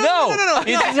down? No.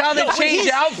 This is how they change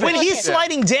outfits. When he's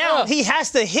sliding down, he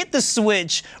has to hit the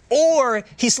switch, or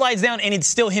he slides down and it's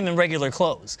still him in regular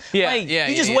clothes. Yeah,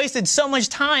 You just wasted so much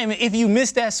time if you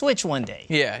missed that switch one day.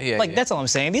 Yeah. Like, that's all I'm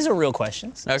saying. These are real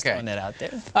questions. Just Okay. throwing that out there.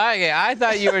 Okay, I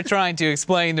thought you were trying to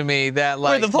explain to me that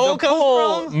like the pole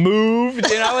comes from? moved,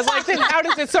 and I was like, then how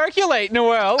does it circulate,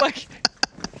 Noel? Like,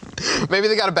 Maybe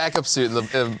they got a backup suit in the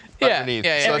underneath.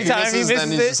 yeah. So Every if time he misses,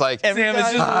 then he's just like, every Sam, it's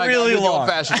time- just I gotta really do it the long.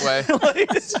 old-fashioned way.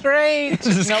 straight. It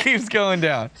just keeps going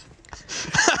down.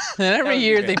 And every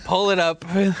year they pull it up.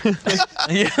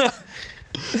 Yeah.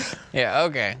 Yeah,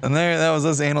 okay. And that was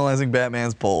us analyzing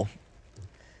Batman's pole.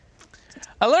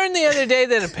 I learned the other day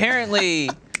that apparently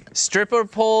stripper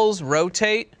poles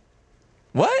rotate.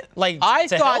 What? Like, I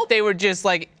to thought help? they were just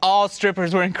like all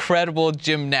strippers were incredible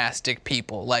gymnastic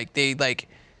people. Like they like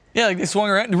Yeah, like they swung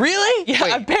around. Really? yeah,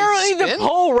 Wait, apparently they the spin?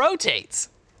 pole rotates.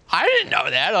 I didn't know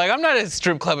that. Like I'm not a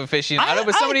strip club aficionado,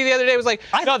 but somebody the other day was like,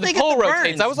 I "No, thought the they pole get the rotates."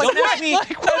 burns. I was like, Don't "What?" ask me-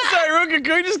 Like, I'm sorry, real quick,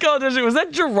 can we just call attention? Was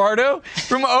that Gerardo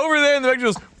from over there in the back?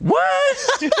 Goes,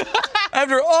 what?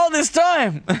 After all this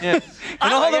time, and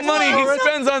all the money he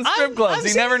spends on strip clubs,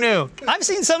 he never knew. I've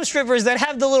seen some strippers that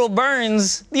have the little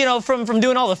burns, you know, from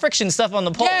doing all the friction stuff on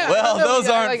the pole. Yeah, Well, no, those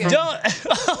yeah, aren't like, from- Don't.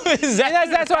 Is that,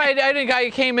 That's why I think I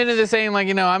came into this saying like,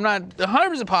 you know, I'm not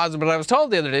 100% positive, but I was told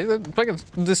the other day that fucking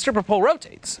the stripper pole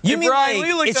rotates. you Hey, mean Brian, like will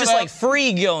you look it's that just up? like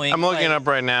free going? I'm looking like, it up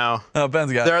right now. Oh,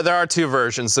 Ben's got it. There are two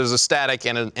versions. There's a static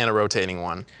and a rotating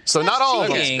one. So not all of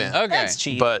them cheating. spin, Okay. That's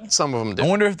cheating. but some of them do. I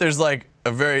wonder if there's like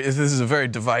this is a very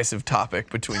divisive topic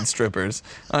between strippers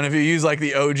on if you use like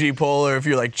the OG pole or if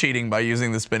you're like cheating by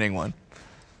using the spinning one.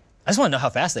 I just want to know how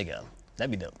fast they go.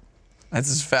 That'd be dope. That's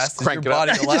as fast as crank your it up.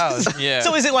 body allows. Yeah.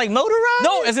 So is it like motorized?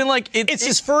 No, as in like It's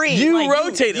just free. You like,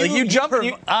 rotate, like you jump. And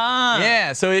you,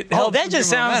 Ah. so it Oh, helps that with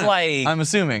just your sounds momentum, like- I'm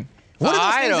assuming. What are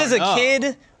I those things as don't a know.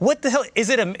 kid? What the hell is it? Is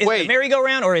it a Wait.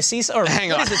 merry-go-round or a seesaw? Or Hang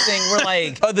what on. is the thing where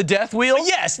like? Oh, the death wheel?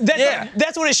 Yes, Yeah.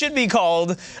 that's what it should be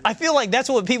called. I feel like that's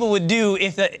what people would do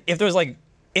if there was like.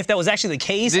 If that was actually the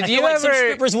case, Did I feel you like some ever-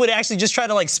 strippers would actually just try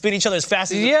to like spin each other as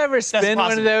fast as Did you ever as spin one of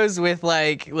possible. those with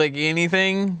like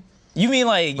anything? You mean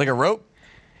like Like a rope?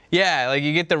 Yeah, like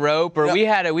you get the rope, or Yeah. we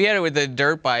had it with the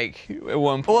dirt bike at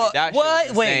one point. What? That shit What?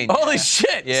 was Wait. insane. Holy Yeah.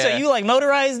 shit. Yeah. so you like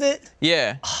motorized it?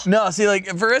 Yeah. No, see,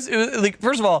 like for us, it was, like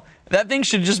first of all, that thing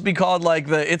should just be called like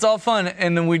it's all fun,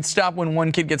 and then we'd stop when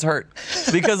one kid gets hurt,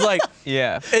 because like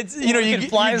Yeah. it's you One you kid get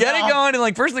flies it off. going, and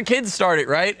like first the kids start it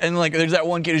right, and like there's that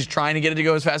one kid who's trying to get it to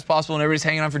go as fast as possible, and everybody's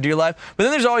hanging on for dear life. But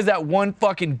then there's always that one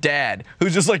fucking dad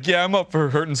who's just like, yeah, I'm up for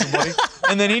hurting somebody,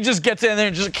 and then he just gets in there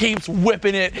and just keeps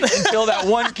whipping it until that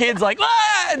one kid's like,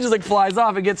 ah, and just like flies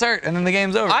off and gets hurt, and then the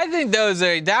game's over. I think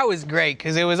that was great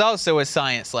because it was also a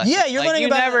science lesson. Yeah, you're like, learning you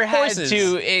about never forces. had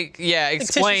to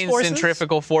explain forces?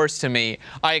 centrifugal force to me.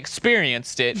 I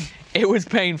experienced it. It was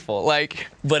painful. Like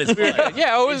But it's fun.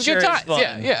 yeah, it was It good sure is times.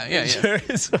 fun. Yeah. It sure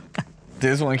is fun.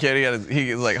 This one kid,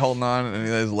 he was like holding on, and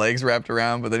he had his legs wrapped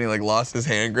around, but then he like lost his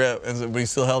hand grip, and so, but he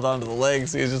still held on to the legs.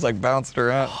 So he was just like bouncing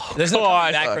around. There's no coming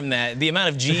God. back from that. The amount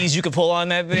of G's you could pull on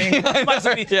that thing. You might as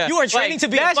well be- Yeah. You are training Like, to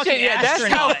be a that fucking shit- yeah, that's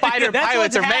astronaut. how fighter That's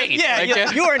pilots what's are made. Yeah, Like,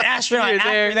 yeah, you are an astronaut You're after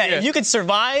there, that. yeah. If you could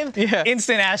survive, Yeah.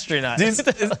 instant astronaut.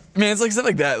 Man, it's like stuff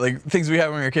like that, like things we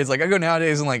have when we were kids. Like I go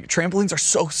nowadays and like trampolines are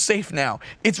so safe now.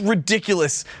 It's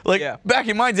ridiculous. Like Yeah. back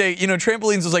in my day,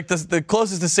 trampolines was like the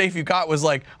closest to safe you got was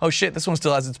like, oh shit, this one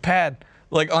still has its pad,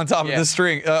 like on top of Yeah. the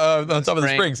string, on top of the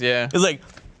springs, springs. yeah. It's like,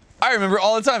 I remember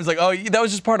all the time. It's like, oh, that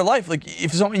was just part of life. Like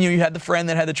if something you had the friend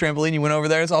that had the trampoline, you went over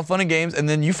there. It's all fun and games, and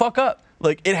then you fuck up.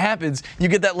 Like it happens. You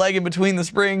get that leg in between the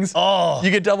springs. Oh.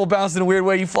 You get double bounced in a weird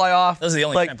way. You fly off. Those are the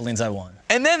only like, trampolines I won.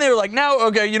 and then they were like, now,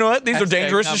 okay, you know what? These are Hashtag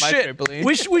dangerous not as my shit.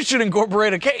 trampoline. We should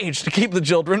incorporate a cage to keep the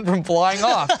children from flying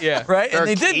off. Yeah. Right? There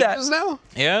And are they did that. cages now?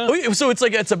 Yeah. Oh, yeah, so it's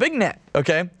a big net,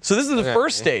 okay? So this is the Okay.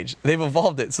 first stage. They've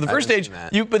evolved it. So the first haven't stage,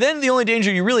 seen that. but then the only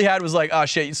danger you really had was like, oh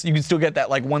shit, you can still get that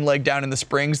like one leg down in the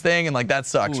springs thing, and like that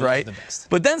sucks, Ooh, right? those are the best.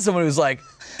 But then someone was like,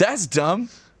 that's dumb.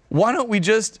 Why don't we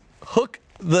just hook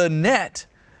the net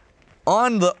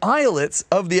on the eyelets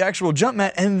of the actual jump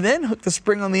mat and then hook the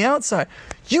spring on the outside.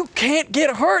 You can't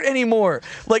get hurt anymore.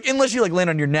 Like, unless you like land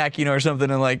on your neck, or something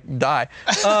and like die.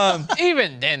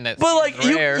 Even then, that's But like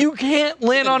rare. you can't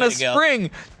land on a way to go. spring.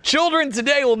 Children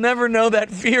today will never know that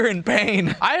fear and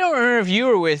pain. I don't remember if you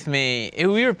were with me.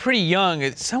 We were pretty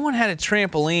young. Someone had a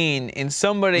trampoline and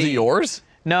somebody. Is it yours?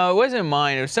 No, it wasn't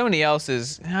mine. It was somebody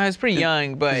else's. I was pretty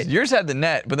young, but Yours had the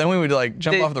net, but then we would like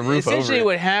jump off the roof over essentially it.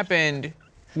 what happened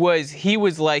was he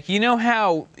was like, you know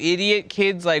how idiot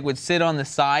kids like would sit on the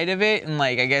side of it and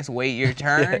like I guess wait your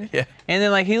turn? Yeah. And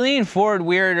then like he leaned forward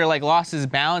weird or like lost his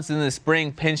balance and the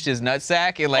spring pinched his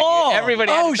nutsack and like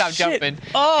everybody had to stop shit. jumping.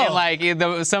 Oh. And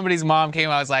like somebody's mom came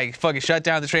out was like, fucking shut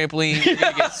down the trampoline, you're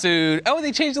gonna get sued. Oh,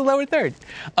 they changed the lower third.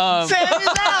 But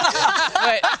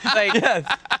like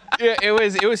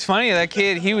it was funny. That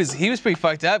kid, he was pretty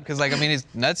fucked up because like I mean his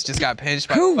nuts just got pinched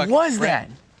by Who a fucking was spring. that?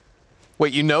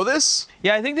 Wait, you know this?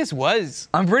 Yeah, I think this was.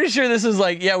 I'm pretty sure this is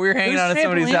like, we were hanging Whose out at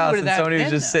somebody's trampoline house would and that somebody was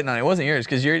been, just though? sitting on it. It wasn't yours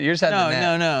because yours had the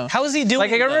net. No. How is he doing? Like,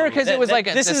 I remember though? 'cause it was like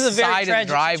this the is a very side of the tragic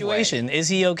driveway. situation. Is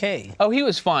he okay? Oh, he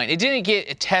was fine. It didn't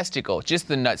get a testicle, just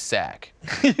the nut sack.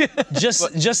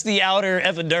 Just the outer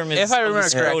epidermis. If I of the remember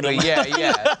correctly, scrotum.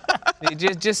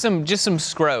 yeah. just some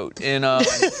scrot. And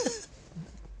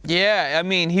yeah, I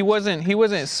mean he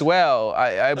wasn't swell.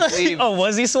 I believe. Oh,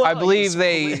 was he swole? I believe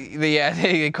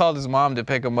they called his mom to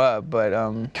pick him up, but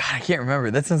God, I can't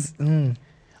remember. That sounds.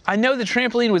 I know the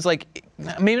trampoline was like,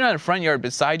 maybe not in front yard,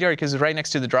 but side yard, because it was right next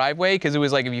to the driveway. Because it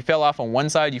was like if you fell off on one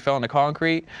side, you fell into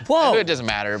concrete. Whoa. It doesn't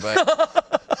matter, but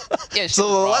yeah. So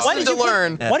the lesson to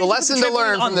learn, Why did the you lesson put to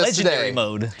learn on from this legendary today.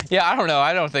 mode? Yeah, I don't know.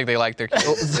 I don't think they like their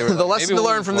kids. They were The like, lesson maybe to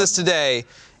we'll learn from use this today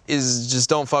is just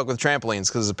don't fuck with trampolines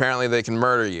because apparently they can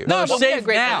murder you. No, but we had safe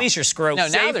great- now. At least your scrotum. No, now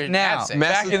Safe they're now. that's it.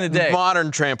 Back in the day.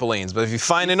 Modern trampolines, but if you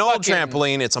find an old fucking-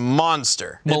 trampoline, it's a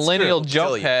monster. Millennial It's true. Kill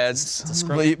jump you. pads.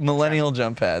 Millennial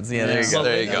jump pads. Yeah, there you go.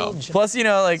 There you go. Plus,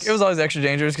 like it was always extra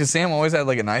dangerous because Sam always had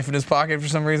like a knife in his pocket for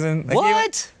some reason. Like,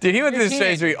 What? Dude, he went through this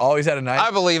phase where he always had a knife.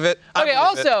 I believe it. I Okay,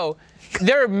 believe it. also,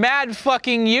 they're mad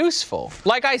fucking useful.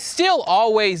 Like I still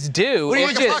always do. What do you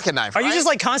It's like a just- pocket knife? Are you right? just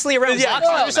like constantly around Yeah, boxes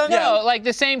No, or something? no, like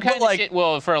the same kind like- of shit.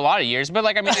 Well, for a lot of years, but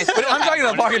like I mean, I still I'm talking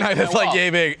about have a pocket one. knife that's like yay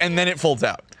big and then it folds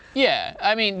out. Yeah,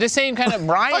 I mean the same kind of.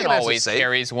 Brian Pocket knives are always safe.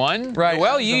 carries one. Right.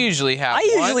 Well, you usually have. I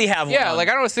one. usually have Yeah, one. like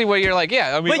I don't see what you're like.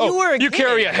 Yeah, I mean, But you were a you kid.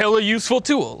 carry a hella useful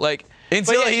tool. Like.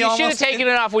 Until But yeah, he you should have almost- taken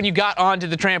it off when you got onto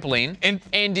the trampoline. And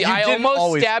you I didn't almost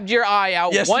always. stabbed your eye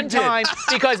out Yes, you one did. time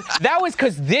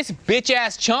because this bitch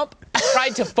ass chump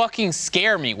tried to fucking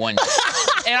scare me one day.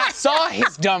 And I saw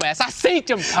his dumb ass. I seen him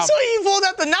coming. So he pulled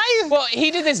out the knife? Well,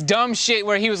 he did this dumb shit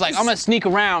where he was like, "I'm gonna sneak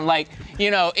around," like,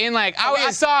 in like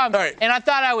I saw him, all right. and I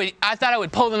thought I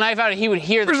would pull the knife out, and he would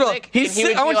hear the First of all, click. he's and he sit-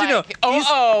 would I be want you to like, know, he's-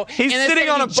 oh, he's and then sitting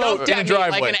so on he a boat jumped in a at me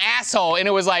driveway. like an asshole, and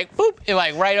it was like, boop, and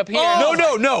like right up here.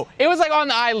 No. It was like on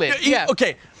the eyelid. Yeah.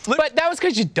 Okay. But that was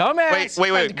because you dumbass. Wait.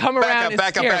 tried to come around and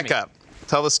Back scare me. up.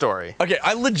 Tell the story. Okay,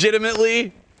 I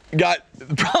legitimately got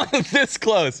probably this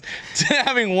close to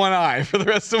having one eye for the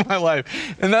rest of my life.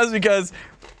 And that's because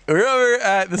we were over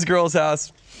at this girl's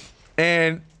house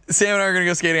and Sam and I were gonna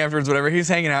go skating afterwards, whatever. He was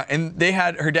hanging out and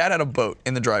her dad had a boat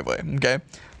in the driveway, okay?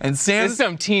 And Sam This is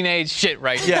some teenage shit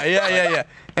right here. Yeah.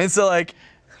 And so like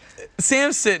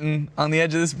Sam's sitting on the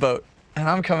edge of this boat and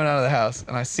I'm coming out of the house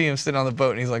and I see him sitting on the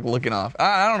boat and he's like looking off.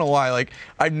 I don't know why. Like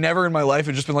I've never in my life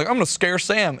had just been like, I'm gonna scare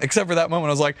Sam, except for that moment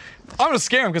I was like, I'm gonna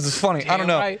scare him because it's funny. I don't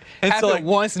know. Right. And Happened so like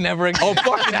once, never again. oh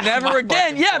fucking That's never my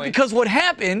again. fucking Yeah, point. because what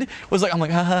happened was like I'm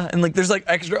like haha and like there's like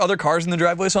extra other cars in the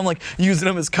driveway, so I'm like using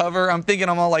them as cover. I'm thinking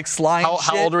I'm all like slime.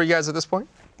 How old were you guys at this point?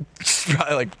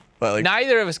 Probably like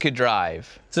Neither of us could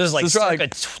drive. So this is like This is circa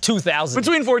like 2000.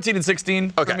 between 14 and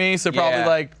 16 Okay. for me, so probably Yeah.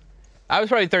 like I was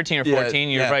probably 13 or 14.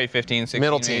 You were yeah. probably 15, 16.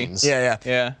 Middle maybe. teens.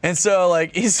 Yeah. And so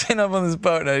like he's sitting up on this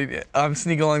boat and I'm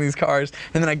sneaking along these cars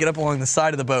and then I get up along the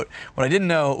side of the boat. What I didn't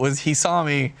know was he saw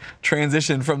me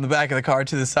transition from the back of the car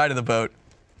to the side of the boat.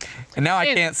 And now I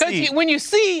can't see. When you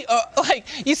see,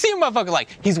 you see a motherfucker like,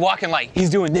 he's walking like, he's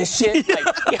doing this shit.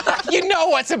 Like, you know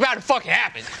what's about to fucking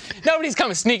happen. Nobody's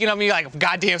coming sneaking on me like a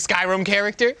goddamn Skyrim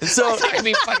character. So- That's not gonna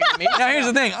be fucking me. Now here's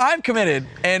the thing, I'm committed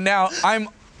and now I'm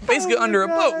basically under a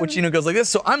boat, which goes like this.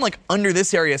 So I'm like under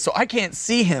this area, so I can't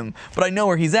see him, but I know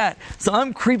where he's at. So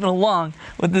I'm creeping along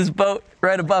with this boat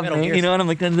right above Metal me, Gear. and I'm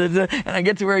like, and I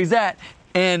get to where he's at.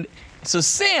 And so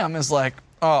Sam is like,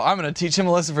 oh, I'm gonna teach him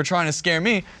a lesson for trying to scare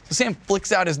me. So Sam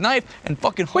flicks out his knife and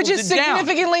fucking holds Which is it down.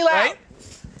 significantly loud. Right?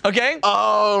 Okay?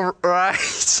 Oh, right.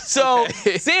 So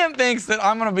Sam thinks that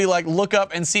I'm gonna be like, look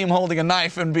up and see him holding a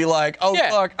knife and be like, oh Yeah.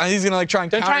 fuck, and he's gonna like try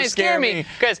and Don't try and scare me,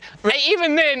 because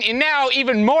even then, and now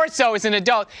even more so as an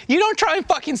adult, you don't try and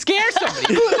fucking scare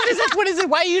somebody. What is this? What is it?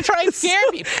 Why are you trying to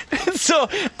scare people? So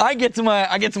I get to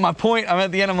my point. I'm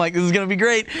at the end. I'm like, this is gonna be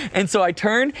great. And so I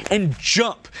turn and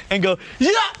jump and go,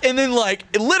 yeah, and then like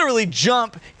literally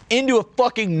jump into a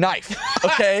fucking knife.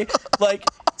 Okay, like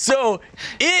so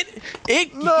it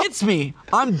hits me.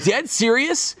 I'm dead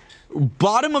serious.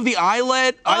 Bottom of the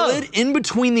eyelid in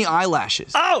between the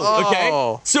eyelashes. Oh. Okay.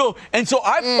 Oh. So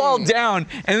I fall down,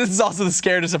 and this is also the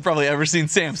scariest I've probably ever seen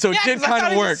Sam. So it did 'cause I kind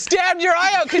thought of he work. Stabbed your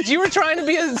eye out because you were trying to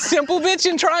be a simple bitch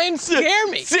and try and scare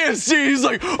me. Sam, he's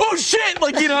like, oh shit!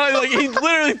 Like, you know, like he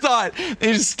literally thought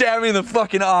he just stabbed me in the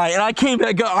fucking eye. And I came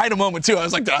back up. I had a moment too. I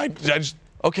was like, I just,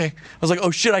 okay. I was like,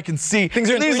 oh shit, I can see. Things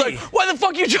are in and he's 3D. like, why the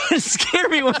fuck are you trying to scare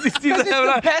me once he sees Because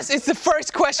that? it's the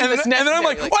first question And that's then necessary. I'm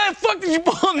like, why the fuck did you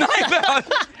pull a knife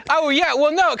out? Oh yeah,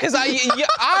 well no, because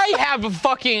I have a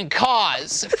fucking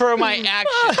cause for my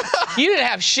action. You didn't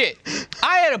have shit.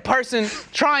 I had a person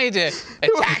trying to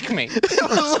attack me. It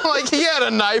was like he had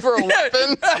a knife or a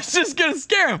weapon. I was just gonna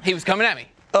scare him. He was coming at me.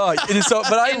 Oh, and so,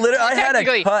 but I literally, I had a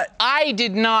Technically, cut. I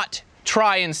did not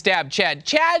try and stab Chad.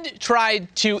 Chad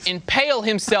tried to impale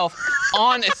himself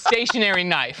on a stationary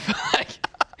knife.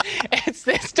 It's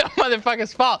this dumb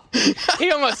motherfucker's fault.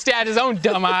 He almost stabbed his own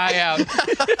dumb eye out.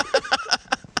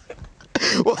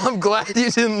 Well, I'm glad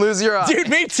you didn't lose your eye. Dude,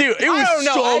 me too. It was I don't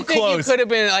know. so I think close. you could have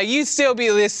been like, you'd still be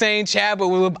this same Chad, but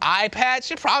with an eye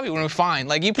patch, it probably would have been fine.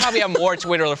 Like, you probably have more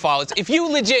Twitter followers. If you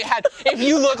legit had, if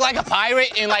you look like a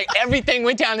pirate and like everything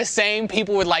went down the same,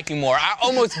 people would like you more. I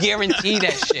almost guarantee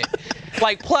that shit.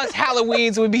 Like, plus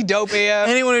Halloween's would be dope AF.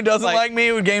 Anyone who doesn't like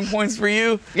me would gain points for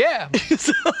you. Yeah.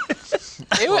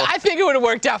 I think it would have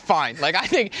worked out fine. Like, I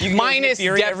think minus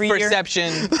Fury depth every year?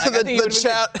 perception. Like, I think it would've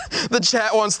been The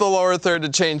chat wants the lower third to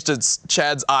change to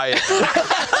Chad's eye.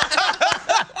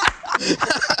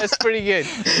 That's pretty good.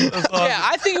 Yeah,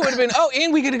 I think it would have been. Oh,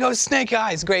 and we get to go Snake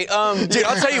Eyes. Great. Dude,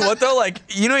 I'll tell you what though, like,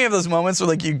 you know, you have those moments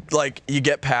where you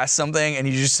get past something and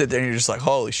you just sit there and you're just like,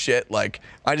 holy shit, like,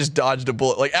 I just dodged a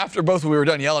bullet. Like, after both we were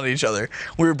done yelling at each other,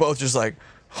 we were both just like,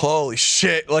 holy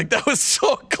shit, like, that was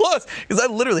so close. Because I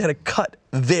literally had a cut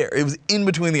there. It was in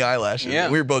between the eyelashes. Yeah.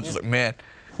 We were both just like, man.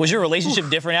 Was your relationship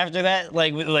different after that?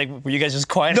 Like were you guys just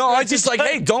quiet? No, I just like,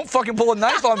 hey, don't fucking pull a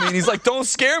knife on me. And he's like, don't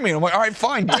scare me. And I'm like, all right,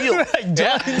 fine, deal. Yeah,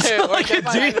 it worked out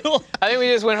fine. deal. I think we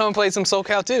just went home and played some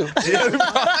SoCal too.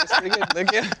 That's pretty good.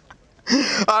 Like, yeah.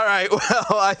 All right,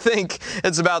 well, I think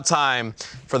it's about time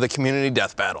for the community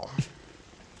death battle.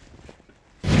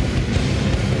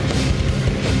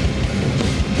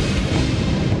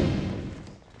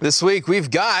 This week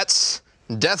we've got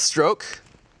Deathstroke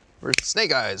versus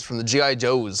Snake Eyes from the G.I.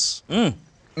 Joes.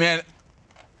 Man,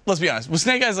 let's be honest. Was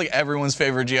Snake Eyes like everyone's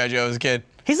favorite G.I. Joe as a kid?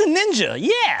 He's a ninja.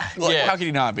 Yeah. Like, Yeah. how could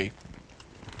he not be?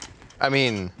 I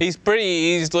mean, He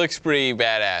looks pretty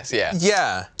badass. Yeah.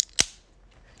 yeah.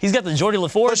 He's got the Geordie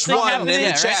LaForge Push thing one in happening. the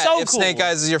Yeah, chat so if cool. Snake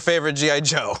Eyes is your favorite G.I.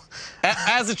 Joe.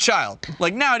 As a child.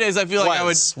 Like, nowadays, I feel like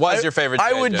Was I would... your favorite I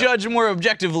G.I. would Joe. judge more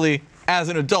objectively as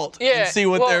an adult. Yeah, And see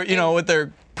what well, their, you know, what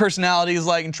their personality is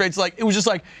like and traits like. It was just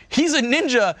like, he's a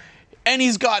ninja and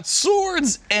he's got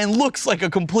swords and looks like a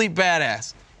complete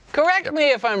badass. Correct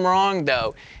me if I'm wrong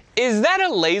though. Is that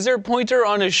a laser pointer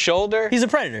on his shoulder? He's a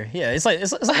predator. Yeah, it's like a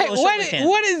Like, little shoulder cannon.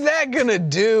 what is that gonna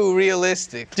do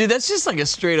realistic? Dude, that's just like a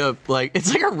straight up, like,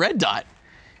 it's like a red dot.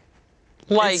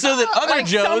 Like, so that other like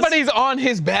Joes- somebody's on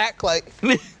his back, like,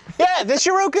 yeah, the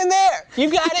Shuriken there. You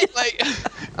got it. Like,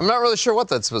 I'm not really sure what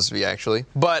that's supposed to be, actually.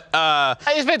 But I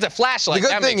just think it's a flashlight. the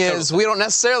good That thing makes total is we don't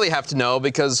necessarily have to know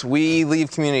because we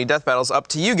leave community death battles up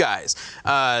to you guys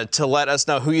to let us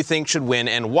know who you think should win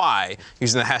and why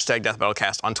using the hashtag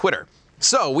DeathBattleCast on Twitter.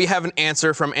 So we have an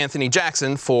answer from Anthony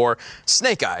Jackson for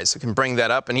Snake Eyes. We can bring that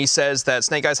up, and he says that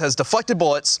Snake Eyes has deflected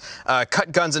bullets,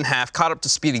 cut guns in half, caught up to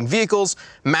speeding vehicles,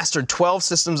 mastered 12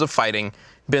 systems of fighting,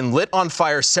 been lit on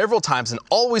fire several times and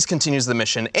always continues the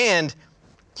mission, and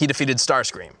he defeated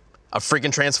Starscream, a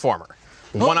freaking Transformer.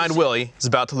 One-Eyed Willie is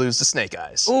about to lose to Snake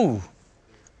Eyes. Ooh.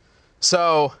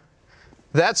 So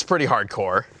that's pretty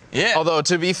hardcore. Yeah. Although,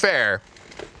 to be fair,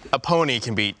 a pony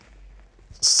can beat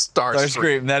Starscream.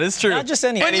 Starscream, that is true. Not just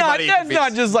any. But not, Anybody that's can be-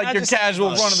 not just like not your just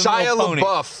casual anybody. run-of-the-mill Shia pony.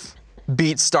 LaBeouf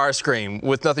beat Starscream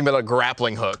with nothing but a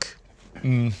grappling hook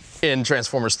in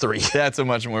Transformers 3. That's a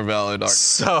much more valid argument.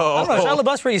 So, I don't know. Shia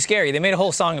LaBeouf's pretty scary. They made a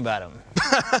whole song about him.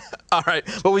 all right.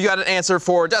 But we got an answer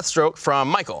for Deathstroke from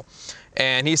Michael.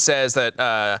 And he says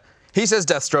that He says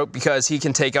Deathstroke because he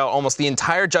can take out almost the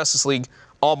entire Justice League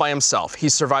all by himself.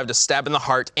 He's survived a stab in the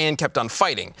heart and kept on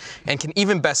fighting, and can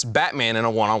even best Batman in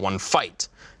a one-on-one fight.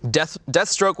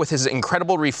 Deathstroke, with his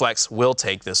incredible reflex, will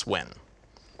take this win.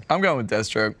 I'm going with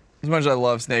Deathstroke. As much as I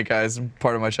love Snake Eyes,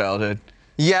 part of my childhood.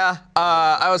 Yeah,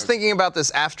 I was thinking about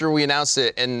this after we announced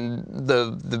it, and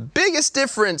the biggest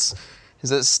difference is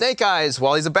that Snake Eyes,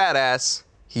 while he's a badass,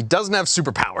 he doesn't have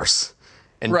superpowers.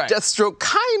 And Right. Deathstroke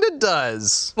kind of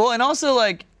does. Well, and also,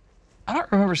 like, I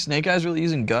don't remember Snake Eyes really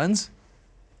using guns.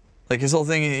 Like, his whole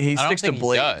thing, he I don't sticks to think he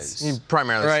blades. does. He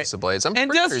primarily Right. sticks to blades. I'm And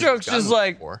pretty sure he's Deathstroke's used guns just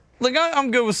like, before.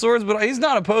 I'm good with swords, but he's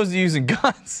not opposed to using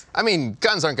guns. I mean,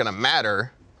 guns aren't gonna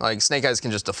matter. Like, Snake Eyes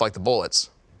can just deflect the bullets.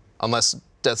 Unless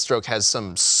Deathstroke has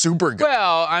some super gun.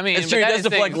 Well, I mean, It's but true, he that does is the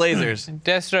deflect thing. lasers.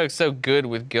 Deathstroke's so good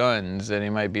with guns that he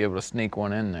might be able to sneak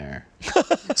one in there.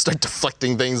 Start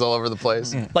deflecting things all over the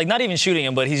place. Like not even shooting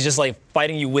him, but he's just like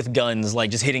fighting you with guns, like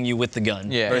just hitting you with the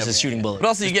gun Yeah, versus yeah, shooting bullets. But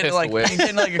also, you get, pistol like, whip. you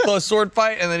get in, like, a close sword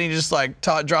fight, and then he just, like,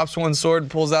 drops one sword,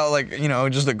 pulls out, like,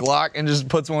 just a Glock, and just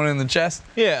puts one in the chest.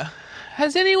 Yeah.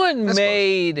 Has anyone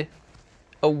made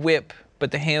a whip,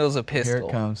 but the handle's a pistol?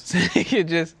 comes. So you could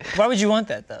just, Why would you want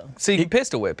that though? so you can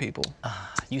pistol whip people.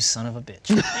 You son of a bitch.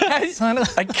 Son of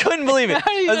I couldn't believe it.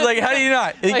 do you I was not- like, how do you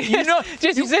not? Like, You know,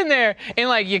 just you sit in there and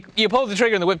like you pull the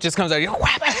trigger and the whip just comes out. You go,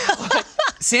 whap.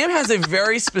 Sam has a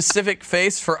very specific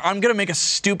face for I'm gonna make a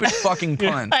stupid fucking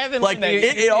pun. I haven't like learned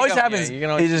that. it always Yeah, happens. you can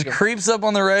always He just think of- creeps up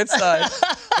on the right side,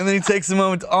 and then he takes a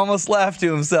moment to almost laugh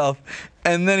to himself,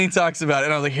 and then he talks about it.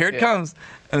 And I was like, here it comes,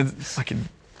 and it's fucking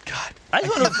God. I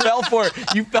just want to Fell for it.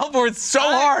 You fell for it so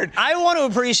hard. I want to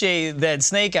appreciate that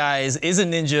Snake Eyes is a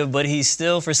ninja, but he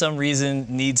still, for some reason,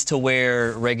 needs to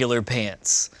wear regular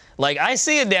pants. Like, I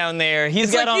see it down there. He's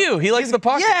It's got like on, you. He likes he's- the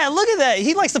pockets. Yeah, look at that.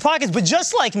 He likes the pockets, but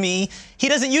just like me, he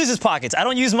doesn't use his pockets. I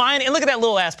don't use mine. And look at that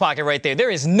little ass pocket right there. There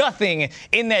is nothing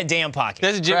in that damn pocket.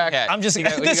 That's a Jimmy hat. I'm just- you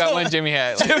got that's one Jimmy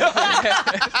hat.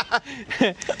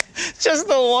 Just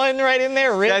the one right in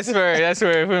there. That's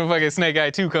where when fucking Snake Eye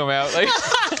 2 come out. Like,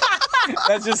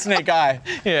 That's just Snake Eye.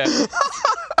 yeah.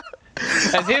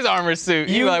 That's his armor suit.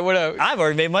 You like, what up? I've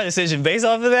already made my decision based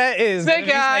off of that. Is Snake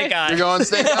gonna be Eye. Snake Eye. You're going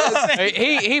Snake Eyes?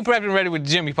 He prepped and ready with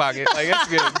Jimmy pocket. Like, that's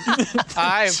good.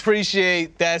 I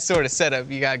appreciate that sort of setup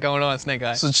you got going on, Snake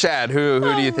Eye. So, Chad, who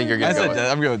do you think you're I gonna go said with?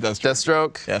 that. I'm going with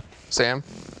Deathstroke. Deathstroke? Yeah. Sam?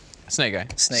 Snake Eye.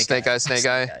 Snake Eye, Snake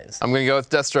Eye. Eyes. I'm gonna go with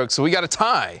Deathstroke. So we got a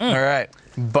tie. All right.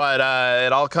 But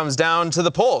it all comes down to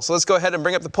the poll. So let's go ahead and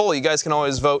bring up the poll. You guys can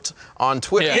always vote on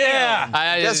Twitter. Yeah.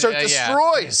 Deathstroke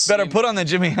destroys. Better put on the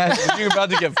Jimmy hat. You're about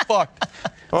to get fucked.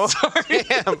 Oh,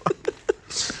 damn.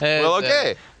 Well,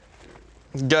 okay.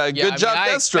 Good job,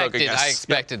 Deathstroke, I I guess.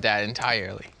 expected that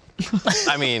entirely.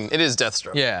 I mean, it is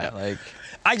Deathstroke. Yeah, like.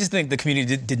 I just think the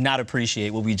community did not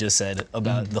appreciate what we just said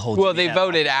about the whole. Well, Jimmy they hat.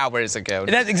 voted hours ago.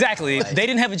 That's exactly. They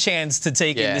didn't have a chance to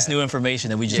take in Yeah. this new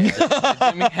information that we just did.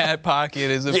 Jimmy hat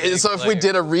pocket is a Yeah, big so if we player.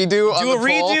 did a redo on Do a the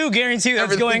poll, redo, guarantee that's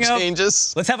everything going up.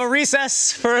 changes. Let's have a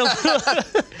recess for a little. 'Cause,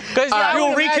 yeah, I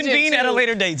We'll would imagine, reconvene at a too,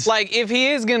 later date. Like if he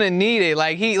is gonna need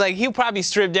it, he'll probably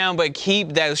strip down but keep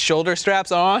those shoulder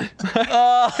straps on.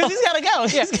 He's gotta go.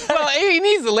 Yeah. Well, he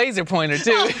needs the laser pointer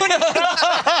too.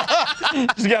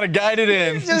 Just gotta guide it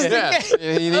in. Yeah, he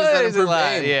needs that There's a improved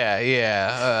lot. aim.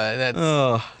 Yeah.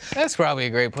 Oh. That's probably a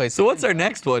great place. So what's our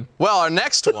next one? Well, our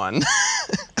next one.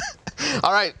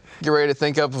 All right, get ready to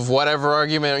think up of whatever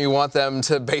argument you want them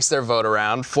to base their vote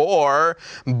around for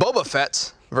Boba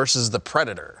Fett versus the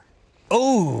Predator.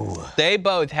 Oh, They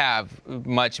both have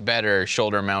much better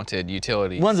shoulder-mounted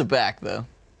utility. One's a back though.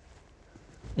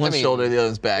 One's mean, shoulder, the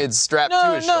other's back. It's strapped to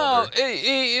no, his no.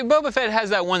 shoulder. Boba Fett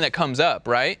has that one that comes up,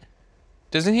 right?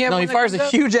 Doesn't he have no, one he that fires comes a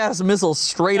up? huge ass missile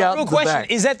straight out real the question: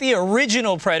 back. Is that the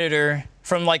original Predator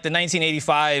from like the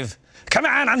 1985? Come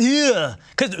on, I'm here.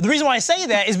 Because the reason why I say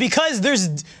that is because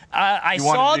there's. I You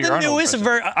wanted saw to do the your newest.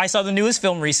 Arnold I saw the newest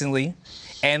film recently,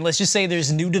 and let's just say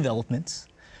there's new developments.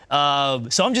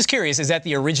 So I'm just curious: is that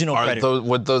the original Predator?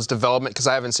 Would those development? Because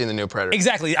I haven't seen the new Predator.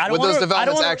 Exactly. I don't Would wanna, those I don't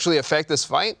developments wanna, actually affect this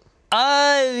fight?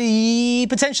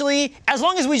 Potentially, as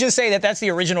long as we just say that that's the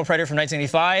original Predator from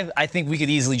 1985, I think we could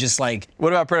easily just like.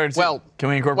 What about Predator 2? Well- can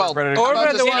we incorporate well, Predator? or- Or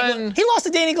about the Danny one. He lost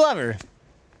to Danny Glover.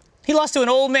 He lost to an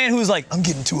old man who's like, I'm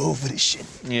getting too old for this shit.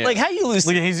 Yeah. Like, how you lose?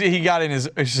 Look, he got in his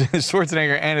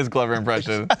Schwarzenegger and his Glover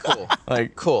impression. Cool.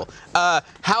 Like, Cool.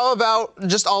 How about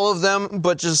just all of them,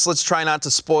 but just let's try not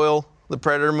to spoil the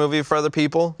Predator movie for other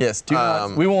people? yes, do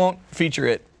not. We won't feature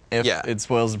it if Yeah. it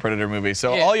spoils the Predator movie.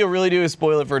 So Yeah. all you'll really do is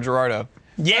spoil it for Gerardo.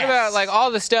 Yes. What about like all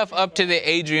the stuff up to the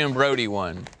Adrian Brody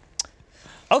one?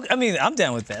 Okay, I mean, I'm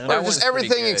down with that. Or one's just pretty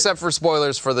everything good. except for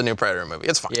spoilers for the new Predator movie.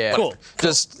 It's fine. Yeah. Cool.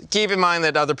 Just keep in mind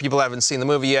that other people haven't seen the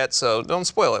movie yet, so don't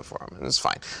spoil it for them. It's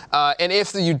fine. And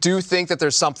if you do think that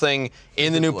there's something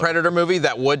in the new Predator movie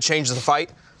that would change the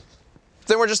fight,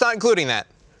 then we're just not including that.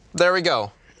 There we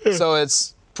go. So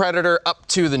it's Predator up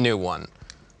to the new one.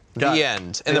 Got The it.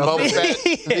 end. And then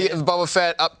Boba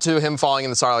Fett up to him falling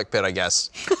in the Sarlacc pit, I guess.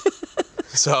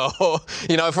 So,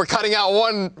 if we're cutting out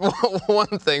one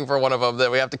thing for one of them,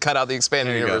 then we have to cut out the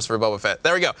expanded you universe go. for Boba Fett.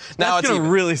 There we go. Now That's it's gonna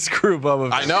even. really screw Boba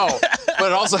Fett. I know, but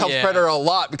it also helps Yeah. Predator a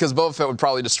lot because Boba Fett would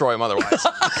probably destroy him otherwise.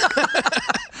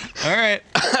 All right.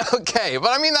 Okay, but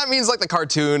I mean that means like the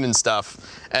cartoon and stuff,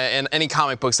 and any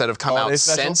comic books that have come Holiday out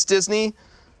special? since Disney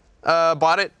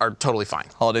bought it are totally fine.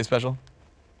 Holiday special.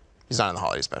 He's not in the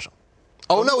holiday special.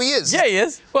 Oh no, he is. Yeah, he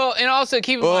is. Well, and also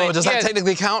keep in Oh, mind, does that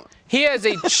technically count? he has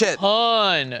a Shit.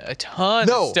 ton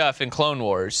No. of stuff in Clone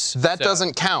Wars. That so-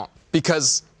 doesn't count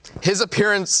because his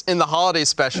appearance in the holiday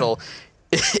special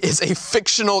is a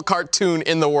fictional cartoon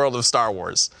in the world of Star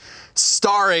Wars,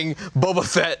 starring Boba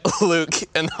Fett, Luke,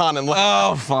 and Han and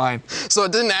Leia. Oh, fine. So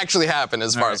it didn't actually happen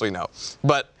as far as we know.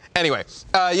 But anyway,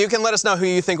 you can let us know who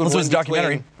you think would This win was a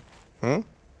documentary.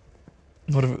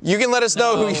 What if You can let us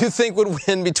know who you think would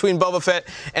win between Boba Fett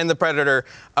and the Predator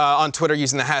on Twitter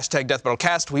using the hashtag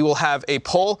DeathMetalCast. We will have a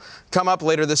poll come up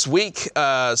later this week,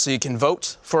 so you can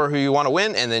vote for who you want to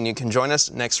win, and then you can join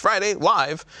us next Friday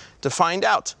live to find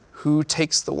out who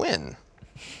takes the win.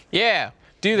 Yeah,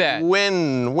 do that.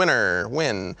 Winner,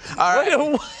 win. All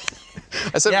right.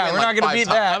 I said Yeah, win we're like not gonna 5 beat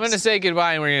times. that. I'm gonna say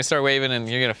goodbye, and we're gonna start waving, and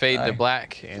you're gonna fade to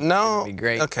black. And No. it's gonna be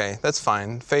great. Okay, that's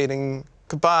fine. Fading.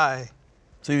 Goodbye.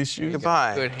 See these shoes?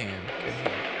 Goodbye. Good hand. Good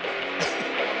hand.